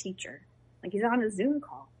his teacher. Like, he's on a Zoom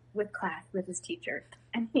call with class with his teacher.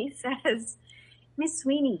 And he says, Miss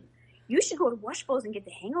Sweeney, you should go to Rush Bowls and get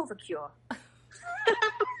the hangover cure.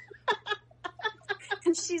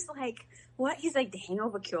 And she's like, what? He's like, the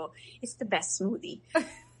hangover cure. It's the best smoothie. And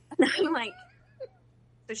I'm like,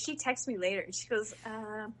 so she texts me later and she goes,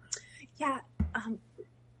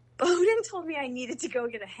 Bowden told me I needed to go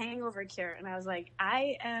get a hangover cure. And I was like,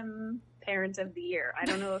 I am parent of the year. I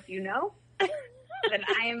don't know if you know, but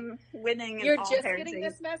I am winning in You're all just parenting. getting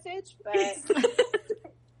this message, but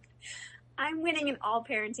I'm winning in all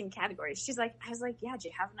parenting categories. She's like, I was like, yeah, do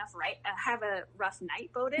you have enough have a rough night,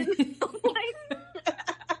 Bowden?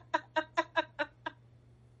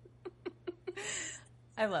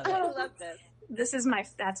 I love it. I love this.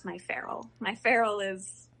 That's my feral. My feral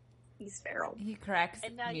he's feral. He cracks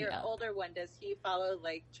And now me your up. older one, does he follow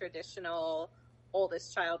like traditional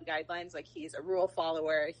oldest child guidelines? Like he's a rule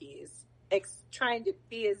follower. He's trying to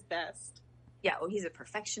be his best. Yeah, well, he's a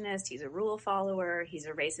perfectionist. He's a rule follower. He's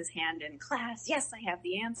a raise his hand in class. Yes, I have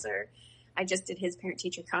the answer. I just did his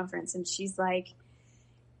parent-teacher conference, and she's like,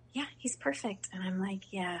 yeah, he's perfect. And I'm like,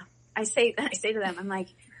 yeah. I say to them, I'm like,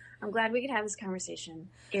 I'm glad we could have this conversation.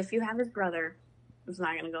 If you have his brother, it's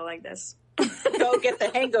not going to go like this. Go get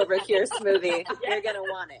the hangover cure smoothie. You're going to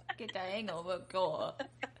want it. Get the hangover cure.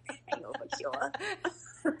 Hangover cure.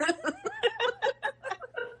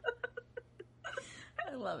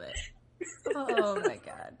 I love it. Oh my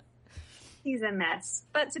God. He's a mess.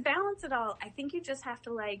 But to balance it all, I think you just have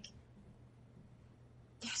to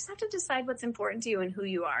decide what's important to you and who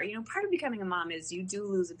you are. You know, part of becoming a mom is you do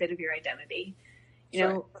lose a bit of your identity. You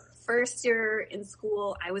know, first year in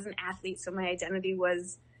school, I was an athlete, so my identity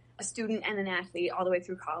was a student and an athlete all the way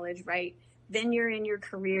through college, right? Then you're in your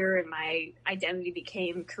career, and my identity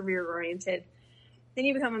became career-oriented. Then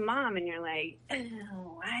you become a mom, and you're like,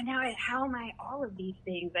 oh, how am I all of these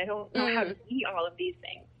things? I don't know how to be all of these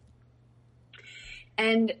things.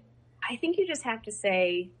 And I think you just have to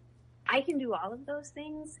say, I can do all of those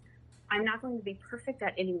things. I'm not going to be perfect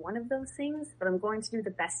at any one of those things, but I'm going to do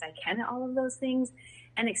the best I can at all of those things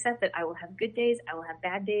and accept that I will have good days, I will have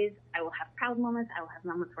bad days, I will have proud moments, I will have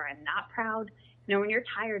moments where I'm not proud. You know, when you're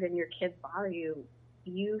tired and your kids bother you,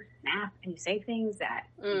 you snap and you say things that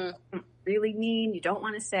you don't really mean, you don't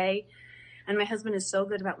want to say. And my husband is so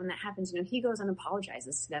good about when that happens. You know, he goes and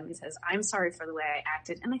apologizes to them. He says, I'm sorry for the way I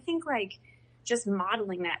acted. And I think just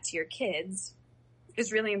modeling that to your kids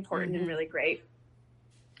is really important and really great.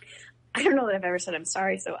 I don't know that I've ever said I'm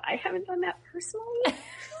sorry, so I haven't done that personally.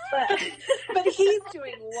 But he's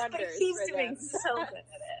doing wonders. He's for doing them. so good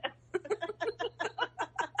at it.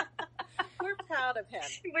 We're proud of him.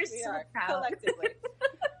 We're We so are, proud. collectively.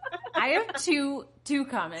 I have two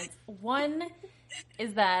comments. One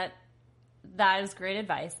is that is great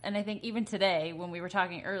advice. And I think even today, when we were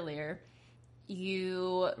talking earlier,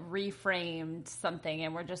 you reframed something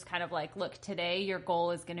and we're just kind of like, look, today your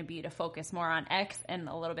goal is going to be to focus more on X and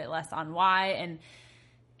a little bit less on Y. And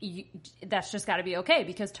that's just got to be okay,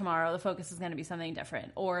 because tomorrow the focus is going to be something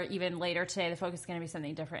different, or even later today the focus is going to be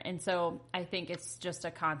something different. And so I think it's just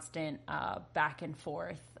a constant back and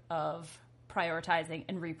forth of prioritizing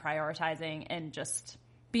and reprioritizing and just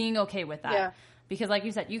being okay with that. Yeah. Because like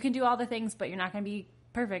you said, you can do all the things, but you're not going to be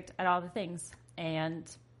perfect at all the things. And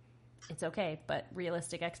it's okay, but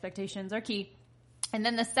realistic expectations are key. And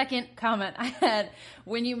then the second comment I had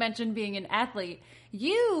when you mentioned being an athlete,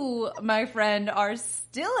 you, my friend, are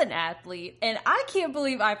still an athlete. And I can't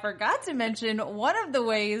believe I forgot to mention one of the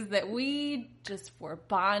ways that we just were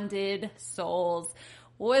bonded souls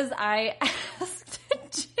was I asked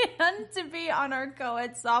Jan to be on our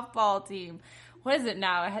co-ed softball team. What is it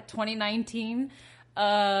now? I had 2019.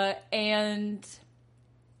 And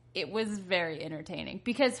it was very entertaining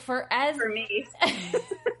because for me,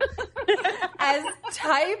 as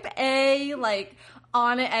type A, like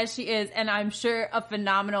on it as she is, and I'm sure a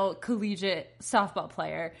phenomenal collegiate softball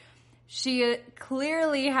player, she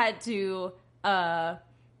clearly had to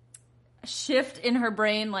shift in her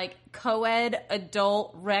brain, like co-ed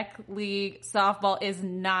adult rec league softball is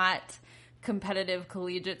not competitive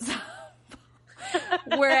collegiate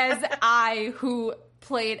softball. Whereas I, who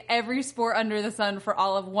played every sport under the sun for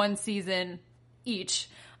all of one season each,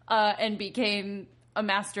 and became a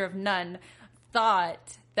master of none,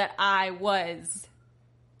 thought that I was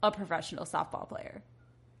a professional softball player.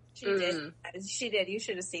 She did. She did. You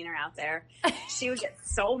should have seen her out there. She would get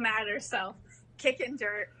so mad at herself, kicking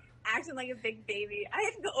dirt, acting like a big baby. I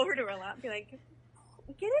had to go over to her a lot and be like,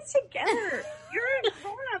 Get it together. You're a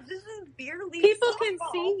grown-up. This is beer league People softball. can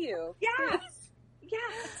see you. Yeah. Yeah.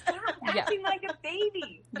 Stop acting like a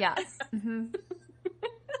baby. Yeah. Mm-hmm.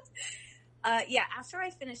 After I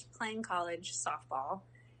finished playing college softball,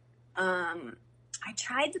 I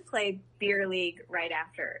tried to play beer league right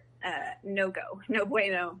after. No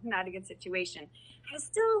bueno, not a good situation. I was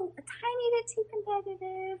still a tiny bit too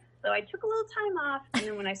competitive, so I took a little time off. And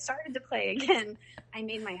then when I started to play again, I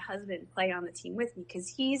made my husband play on the team with me because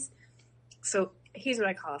he's what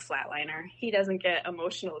I call a flatliner. He doesn't get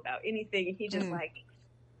emotional about anything. He just like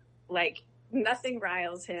nothing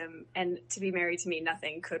riles him. And to be married to me,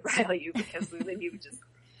 nothing could rile you because then you would just.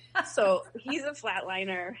 So he's a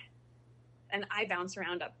flatliner, and I bounce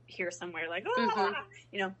around up here somewhere like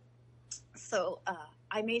you know. So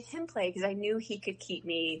I made him play because I knew he could keep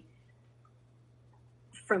me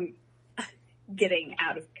from getting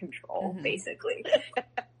out of control, basically.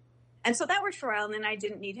 And so that worked for a while, and then I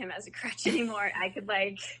didn't need him as a crutch anymore. I could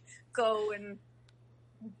like go and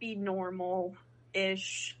be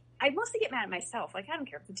normal-ish. I mostly get mad at myself. Like, I don't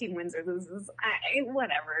care if the team wins or loses.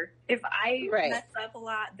 Whatever. If I mess up a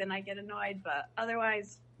lot, then I get annoyed. But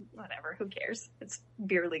otherwise, whatever. Who cares? It's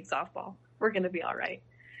beer league softball. We're going to be all right.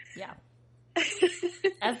 Yeah.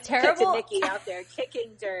 That's terrible. Nikki out there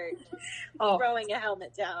kicking dirt, throwing a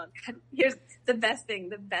helmet down. Here's the best thing.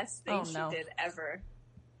 The best thing she did ever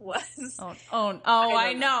was.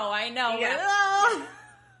 I know. Yeah.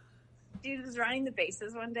 She was running the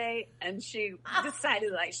bases one day, and she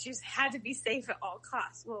decided like she had to be safe at all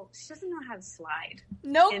costs. Well, she doesn't know how to slide.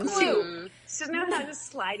 No clue. She doesn't know how to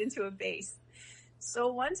slide into a base.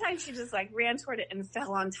 So one time she just like ran toward it and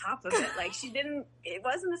fell on top of it. Like it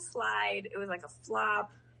wasn't a slide. It was like a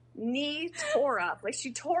flop. Knee tore up. Like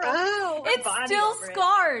she tore up. Oh, it's still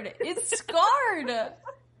scarred. It's scarred.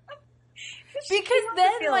 Because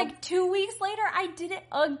then like 2 weeks later, I did it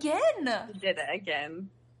again. She did it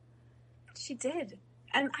again. She did.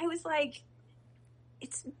 And I was like,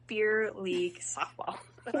 it's beer league softball.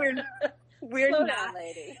 We're Slow not, down,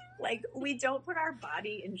 lady. Like, we don't put our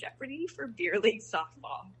body in jeopardy for beer league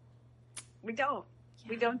softball. We don't. Yeah.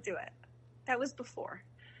 We don't do it. That was before.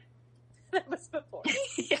 Yeah.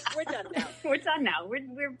 We're done now. We're done now.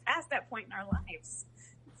 We're past that point in our lives.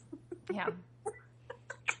 Yeah.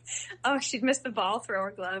 Oh, she'd missed the ball, throw her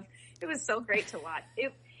glove. It was so great to watch.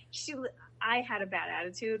 I had a bad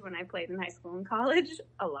attitude when I played in high school and college,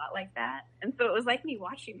 a lot like that. And so it was like me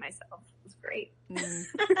watching myself. It was great.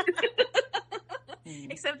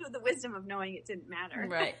 Except with the wisdom of knowing it didn't matter.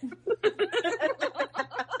 Right.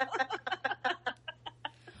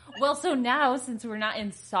 Well, so now, since we're not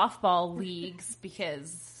in softball leagues,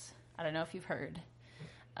 because I don't know if you've heard,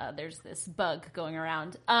 there's this bug going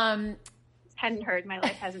around. Hadn't heard. My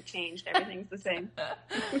life hasn't changed. Everything's the same.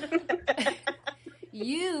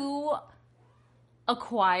 You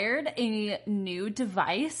acquired a new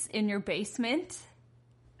device in your basement.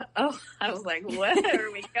 Oh, I was like, where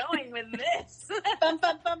are we going with this? Bum,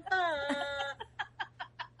 bum, bum, bum.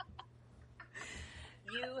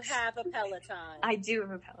 You have a Peloton. I do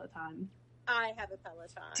have a Peloton. I have a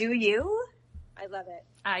Peloton. Do you? I love it.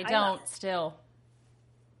 I don't still.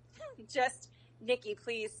 Just, Nikki,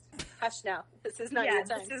 please, hush now. This is not your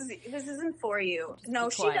time. This isn't for you. No,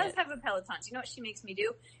 she does have a Peloton. Do you know what she makes me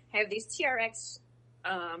do? I have these TRX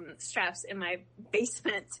straps in my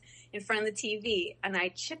basement in front of the TV, and I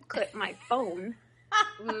chip clip my phone.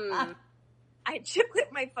 I chip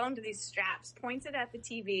clip my phone to these straps, pointed at the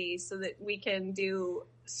TV so that we can do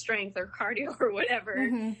strength or cardio or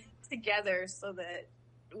whatever together so that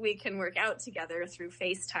we can work out together through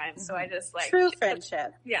FaceTime. So I just like true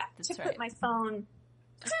friendship. Yeah. Chip clip my phone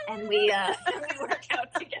and we work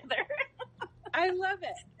out together. I love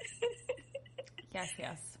it. Yes.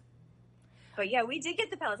 But yeah, we did get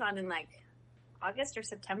the Peloton in like August or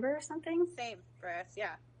September or something. Same for us,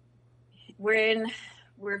 yeah. We're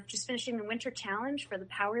just finishing the winter challenge for the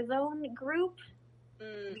Power Zone group.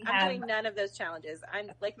 I'm doing none of those challenges. I'm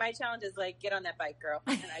like, my challenge is like, get on that bike, girl.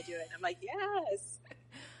 And I do it. I'm like, yes.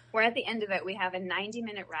 We're at the end of it. We have a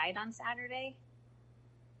 90-minute ride on Saturday.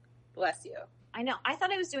 Bless you. I know. I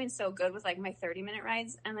thought I was doing so good with like my 30-minute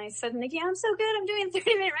rides. And I said, Nikki, I'm so good. I'm doing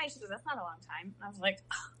 30-minute rides. She goes, that's not a long time. And I was like,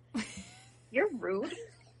 oh, you're rude.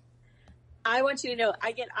 I want you to know,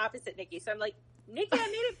 I get opposite Nikki. So I'm like, Nikki, I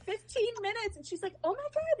made it 15 minutes. And she's like, oh my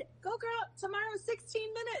God, go girl, tomorrow's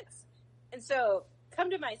 16 minutes. And so come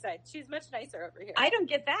to my side. She's much nicer over here. I don't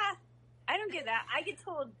get that. I get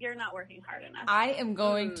told you're not working hard enough. I am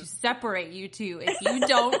going to separate you two if you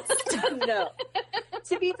don't. No.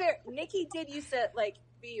 To be fair, Nikki did used to like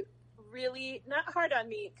be really not hard on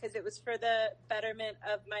me because it was for the betterment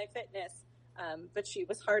of my fitness. but she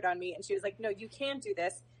was hard on me, and she was like, no, you can do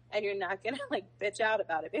this, and you're not going to, like, bitch out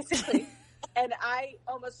about it, basically. And I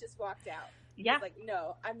almost just walked out. Yeah. I was like,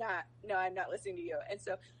 no, I'm not listening to you. And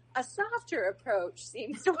so a softer approach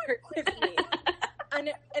seems to work with me.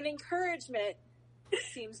 An encouragement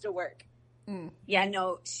seems to work. Yeah,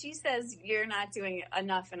 no, she says you're not doing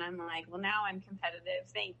enough, and I'm like, well, now I'm competitive,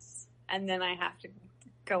 thanks. And then I have to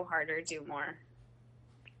go harder, do more.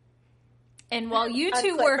 And while you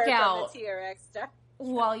two Unclip work her from out, the TRX stuff.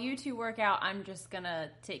 while you two work out, I'm just gonna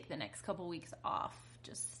take the next couple weeks off.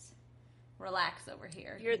 Just relax over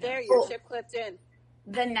here. You're there. know? You're chip clipped in.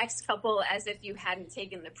 The next couple, as if you hadn't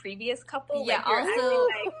taken the previous couple. Yeah, like you're also-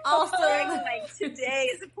 acting also- like today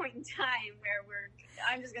is a point in time where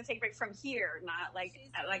I'm just gonna take a break from here, not like She's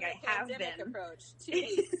like I doing a have pandemic been. approach. 2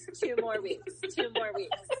 weeks. 2 more weeks. 2 more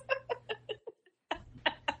weeks.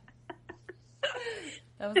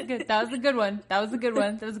 That was good. That was a good one. That was a good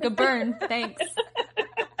one. That was a good burn. Thanks.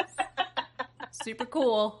 Super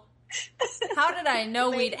cool. How did I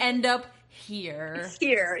know we'd end up here?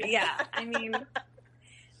 Here, yeah. I mean,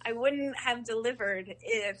 I wouldn't have delivered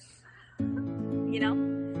if, you know.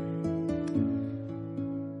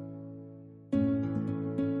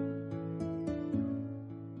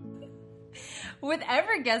 With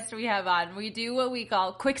every guest we have on, we do what we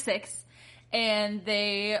call Quick Six, and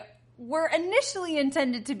they were initially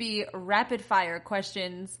intended to be rapid fire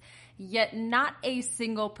questions, yet not a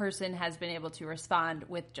single person has been able to respond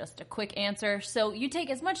with just a quick answer. So you take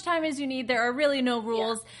as much time as you need. There are really no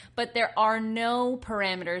rules, but there are no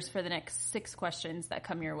parameters for the next 6 questions that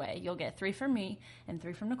come your way. You'll get 3 from me and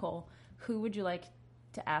 3 from Nicole. Who would you like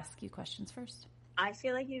to ask you questions first? I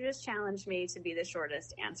feel like you just challenged me to be the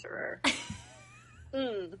shortest answerer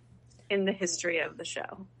in the history of the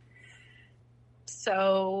show.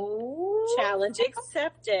 So Challenge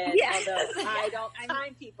accepted. Yeah. Although I don't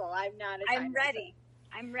time people. I'm not a time I'm ready.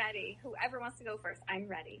 I'm ready. Whoever wants to go first, I'm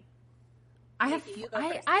ready. I have Nikki, you go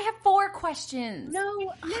first. I have 4 questions. No,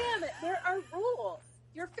 ma'am, there are rules.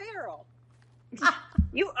 You're feral.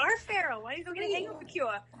 You are feral. Why don't you go get a hangover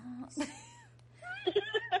cure?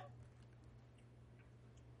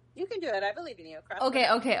 You can do it. I believe in you. Cross Okay.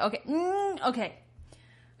 Okay. All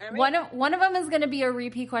right. One of them is going to be a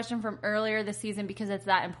repeat question from earlier this season because it's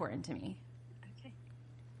that important to me. Okay.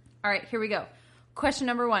 All right, here we go. Question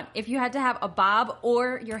number 1. If you had to have a bob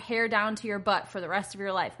or your hair down to your butt for the rest of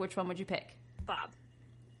your life, which one would you pick? Bob.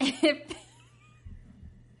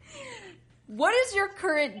 What is your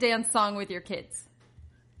current dance song with your kids?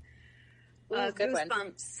 Ooh, good one.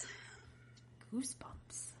 Goosebumps.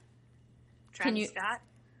 Goosebumps. Travis you- Scott?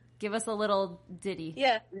 Give us a little ditty.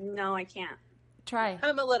 Yeah, No, I can't. Try.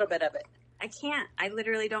 I'm a little bit of it. I can't. I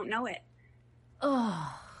literally don't know it.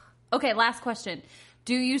 Oh. Okay, last question.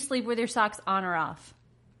 Do you sleep with your socks on or off?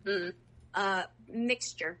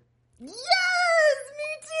 Mixture. Yes, me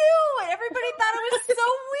too. Everybody thought it was so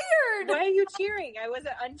weird. Why are you cheering? I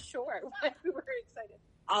wasn't unsure why we were excited.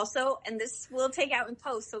 Also, and this we'll take out in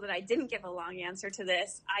post so that I didn't give a long answer to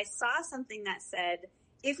this, I saw something that said,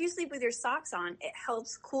 if you sleep with your socks on, it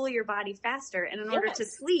helps cool your body faster. And in order to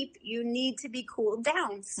sleep, you need to be cooled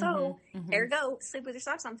down. So, ergo, sleep with your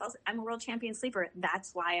socks on. I'm a world champion sleeper.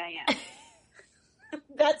 That's why I am.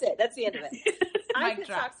 That's it. That's the end of it. I Mic put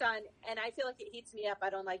drop. socks on, and I feel like it heats me up.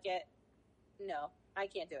 I don't like it. No, I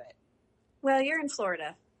can't do it. Well, you're in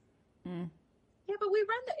Florida. Yeah, but we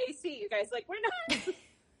run the AC, you guys. Like, we're not.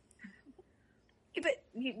 But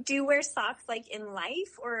do you wear socks like in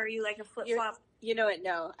life, or are you like a flip-flop? You know what?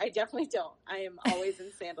 No, I definitely don't. I am always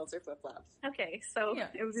in sandals or flip-flops. Okay, so Yeah.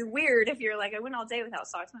 it would be weird if you're like, I went all day without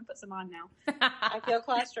socks. I'm going to put some on now. I feel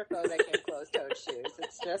claustrophobic in closed-toed shoes.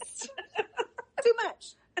 It's just too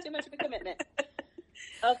much. Too much of a commitment.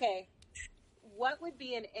 Okay. What would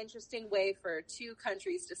be an interesting way for 2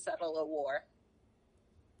 countries to settle a war?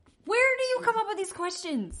 Where do you come up with these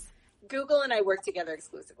questions? Google and I work together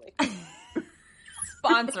exclusively.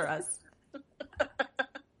 Sponsor us.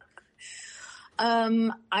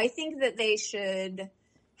 I think that they should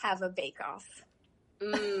have a bake-off.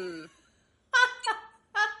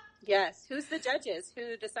 Yes. Who's the judges?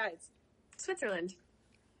 Who decides? Switzerland.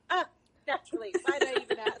 Ah, naturally. Why'd I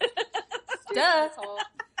even ask? Stupid Duh. asshole.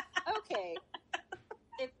 Okay.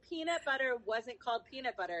 If peanut butter wasn't called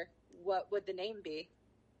peanut butter, what would the name be?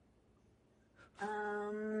 I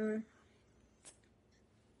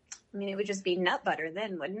mean, it would just be nut butter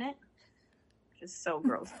then, wouldn't it? Just so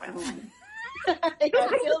gross. By the way.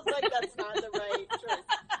 It feels like that's not the right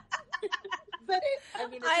choice. But I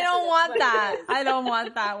mean, I don't want what that. it is. I don't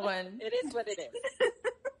want that one. It is what it is.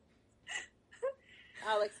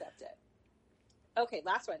 I'll accept it. Okay,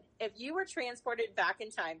 last one. If you were transported back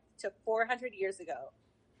in time to 400 years ago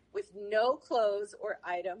with no clothes or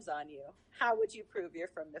items on you, how would you prove you're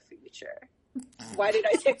from the future? Why did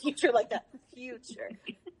I say future like that? Future.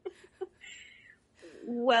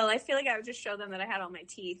 Well, I feel like I would just show them that I had all my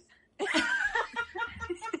teeth.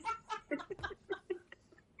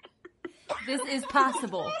 This is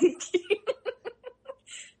possible.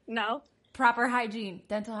 No. Proper hygiene,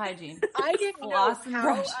 dental hygiene. I didn't know Floss and how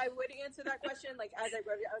brush. I would answer that question. Like, as I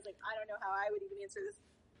wrote it, I was like, I don't know how I would even answer this.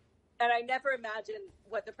 And I never imagined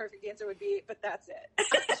what the perfect answer would be, but that's it.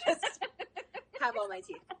 I just have all my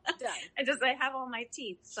teeth. Done. I have all my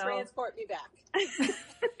teeth. So Transport me back.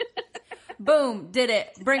 Boom, did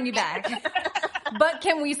it. Bring me back. But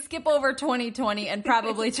can we skip over 2020 and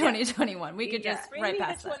probably 2021? We could just Bring right me to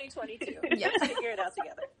past that. 2022. Yes. Let's figure it out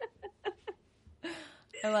together.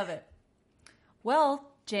 I love it.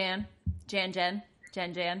 Well, Jen.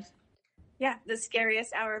 yeah, the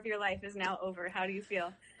scariest hour of your life is now over. How do you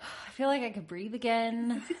feel? I feel like I could breathe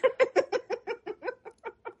again.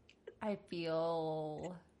 I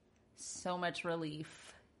feel so much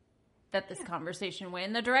relief that this conversation went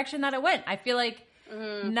in the direction that it went. I feel like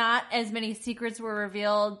not as many secrets were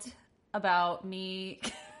revealed about me.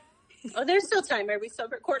 Oh, there's still time. Are we still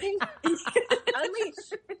recording? Unleash.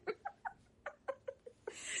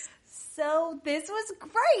 So this was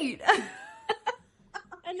great.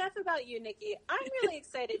 Enough about you, Nikki. I'm really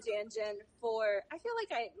excited, Jen, for, I feel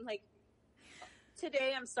like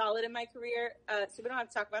today I'm solid in my career, so we don't have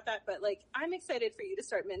to talk about that, but like, I'm excited for you to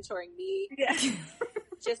start mentoring me. Yeah.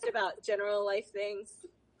 Just about general life things.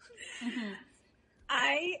 Mm-hmm.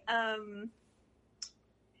 I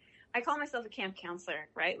call myself a camp counselor,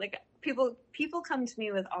 right? Like people come to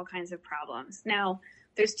me with all kinds of problems. Now,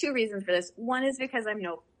 there's two reasons for this. One is because I'm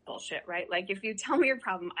no bullshit, right? Like if you tell me your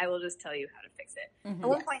problem, I will just tell you how to fix it. Mm-hmm. At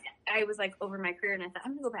one point, I was like over my career and I thought,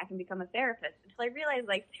 I'm gonna go back and become a therapist until I realized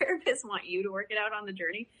like therapists want you to work it out on the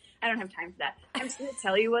journey. I don't have time for that. I'm just gonna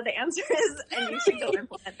tell you what the answer is and you should go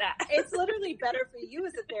implement that. It's literally better for you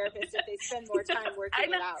as a therapist if they spend more time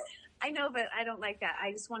working it out. I know, but I don't like that.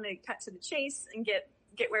 I just want to cut to the chase and get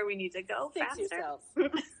where we need to go Fix faster. yourself.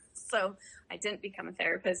 So I didn't become a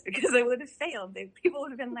therapist because I would have failed. People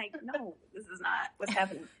would have been like, no, this is not what's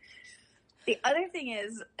happening. The other thing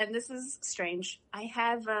is, and this is strange, I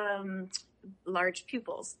have large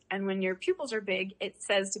pupils. And when your pupils are big, it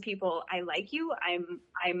says to people, I like you,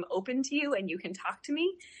 I'm open to you, and you can talk to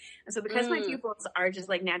me. And so because my pupils are just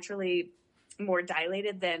like naturally more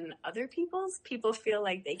dilated than other people's, people feel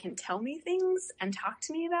like they can tell me things and talk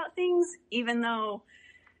to me about things, even though...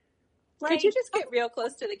 Like, could you just get real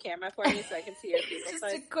close to the camera for me so I can see your pupil Just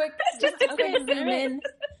size? a quick zoom in.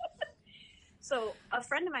 So a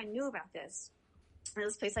friend of mine knew about this. In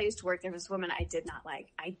this place I used to work, there was a woman I did not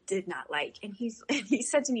like. And he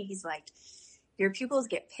said to me, he's like, your pupils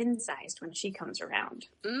get pin-sized when she comes around.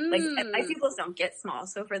 Like, my pupils don't get small.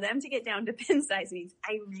 So for them to get down to pin size means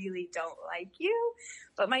I really don't like you.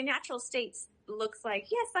 But my natural state looks like,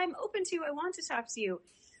 yes, I'm open to you. I want to talk to you.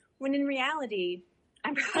 When in reality,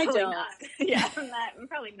 I'm probably not. Yeah, I'm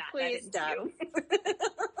probably not. Please that into you.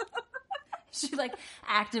 She like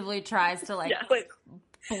actively tries to like Yeah, like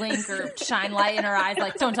blink or shine light in her eyes,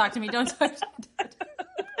 like, don't talk to me, don't talk to me.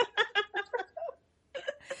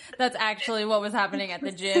 That's actually what was happening at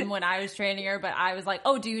the gym when I was training her, but I was like,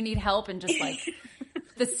 oh, do you need help? And just like,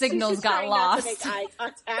 the signals got lost. Not to make eye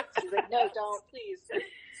contact. She's like, no, don't, please,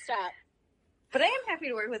 stop. But I am happy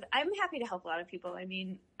to work with, I'm happy to help a lot of people. I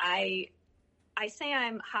mean, I say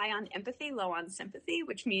I'm high on empathy, low on sympathy,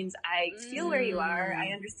 which means I feel where you are. I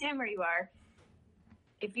understand where you are.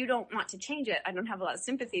 If you don't want to change it, I don't have a lot of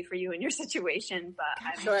sympathy for you in your situation, but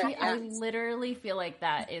I'm Sure. I literally feel like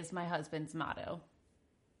that is my husband's motto.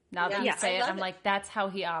 Now that you Yeah, say I it, love I'm it. like, that's how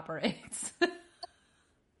he operates.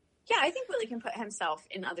 Yeah, I think Willie can put himself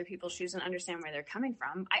in other people's shoes and understand where they're coming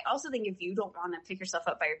from. I also think if you don't want to pick yourself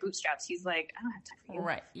up by your bootstraps, he's like, I don't have time for you.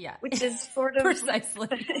 Right, yeah. Which is sort of... Precisely.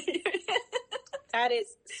 That is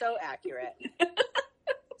so accurate.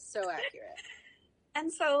 So accurate.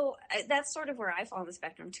 And so that's sort of where I fall on the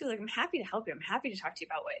spectrum too. Like, I'm happy to help you. I'm happy to talk to you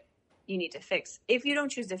about what you need to fix. If you don't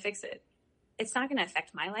choose to fix it, it's not going to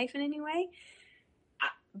affect my life in any way.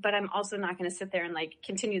 But I'm also not going to sit there and like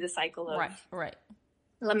continue the cycle of Right.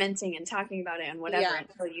 lamenting and talking about it and whatever Yeah.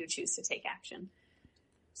 until you choose to take action.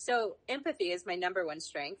 So empathy is my number one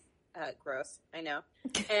strength. Gross, I know.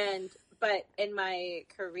 But in my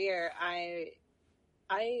career, I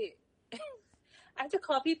have to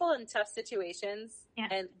call people in tough situations,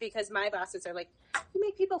 and because my bosses are like, you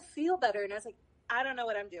make people feel better, and I was like, I don't know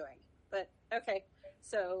what I'm doing, but okay.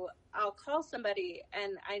 So I'll call somebody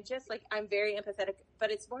and I'm very empathetic,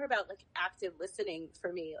 but it's more about like active listening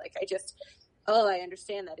for me. Like I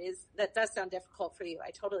understand that does sound difficult for you.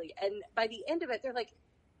 And by the end of it, they're like,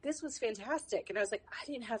 this was fantastic. And I was like, I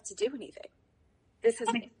didn't have to do anything. This is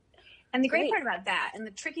And the great part about that, and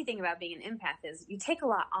the tricky thing about being an empath is you take a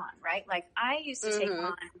lot on, right? Like I used to take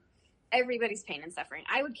on everybody's pain and suffering.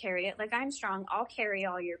 I would carry it. Like I'm strong. I'll carry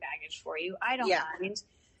all your baggage for you. I don't mind.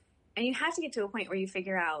 And you have to get to a point where you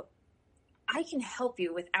figure out, I can help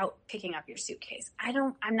you without picking up your suitcase.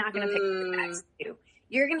 I'm not going to pick up your bags for you.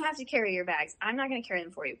 You're going to have to carry your bags. I'm not going to carry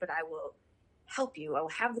them for you, but I will help you. I will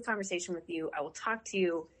have the conversation with you. I will talk to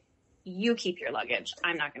you. You keep your luggage.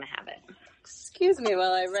 I'm not going to have it. Excuse me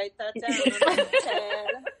while I write that down on my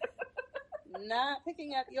pad. Not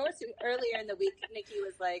picking up your suit. Earlier in the week, Nikki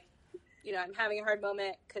was like, I'm having a hard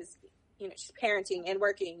moment because, she's parenting and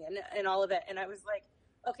working and all of it. And I was like,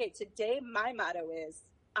 okay, today my motto is,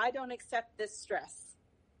 I don't accept this stress.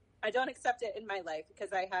 I don't accept it in my life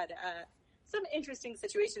because I had some interesting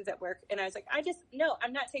situations at work. And I was like, no,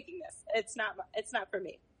 I'm not taking this. It's not for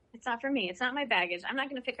me. It's not for me. It's not my baggage. I'm not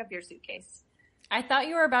going to pick up your suitcase. I thought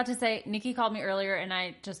you were about to say, Nikki called me earlier and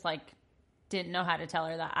I just didn't know how to tell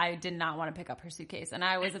her that I did not want to pick up her suitcase. And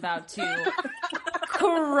I was about to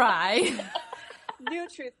cry. New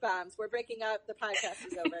truth bombs. We're breaking up. The podcast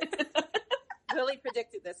is over. Billy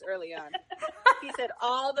predicted this early on. He said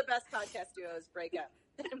all the best podcast duos break up.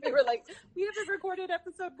 And we were like, we haven't recorded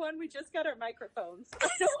episode 1. We just got our microphones.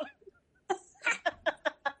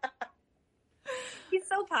 He's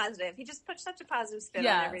so positive. He just puts such a positive spin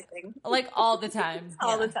on everything. Like all the time.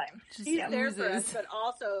 All the time. He's there for us, but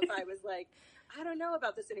also if I was like, I don't know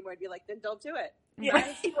about this anymore, I'd be like, then don't do it.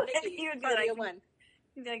 Yeah. He would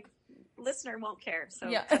be like, listener won't care. So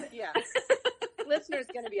yeah. Listener's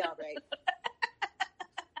going to be all right.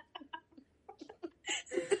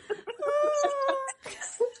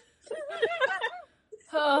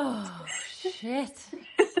 Oh, shit.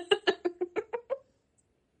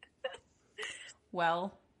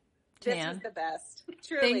 Well, Jan. This is the best.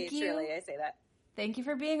 Truly, I say that. Thank you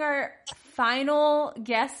for being our final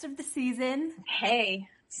guest of the season. Hey,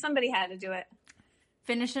 somebody had to do it.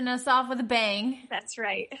 Finishing us off with a bang. That's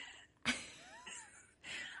right.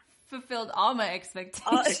 Fulfilled all my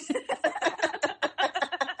expectations.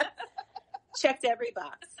 Checked every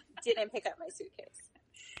box. Didn't pick up my suitcase.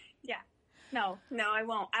 Yeah. No, I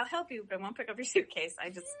won't. I'll help you, but I won't pick up your suitcase. I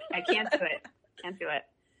can't do it. Can't do it.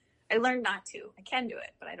 I learned not to. I can do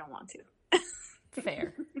it, but I don't want to.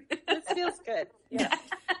 Fair. This feels good. Yeah.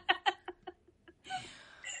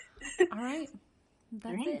 All right.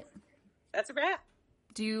 That's it. That's a wrap.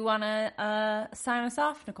 Do you want to sign us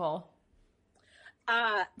off, Nicole?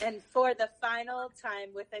 And for the final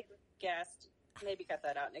time with a guest, maybe cut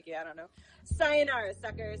that out, Nikki. I don't know. Sayonara,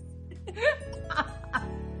 suckers.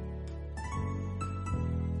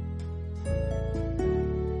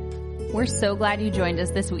 We're so glad you joined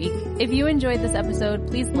us this week. If you enjoyed this episode,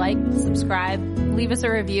 please like, subscribe, leave us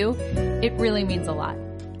a review. It really means a lot.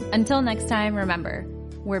 Until next time, remember,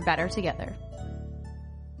 we're better together.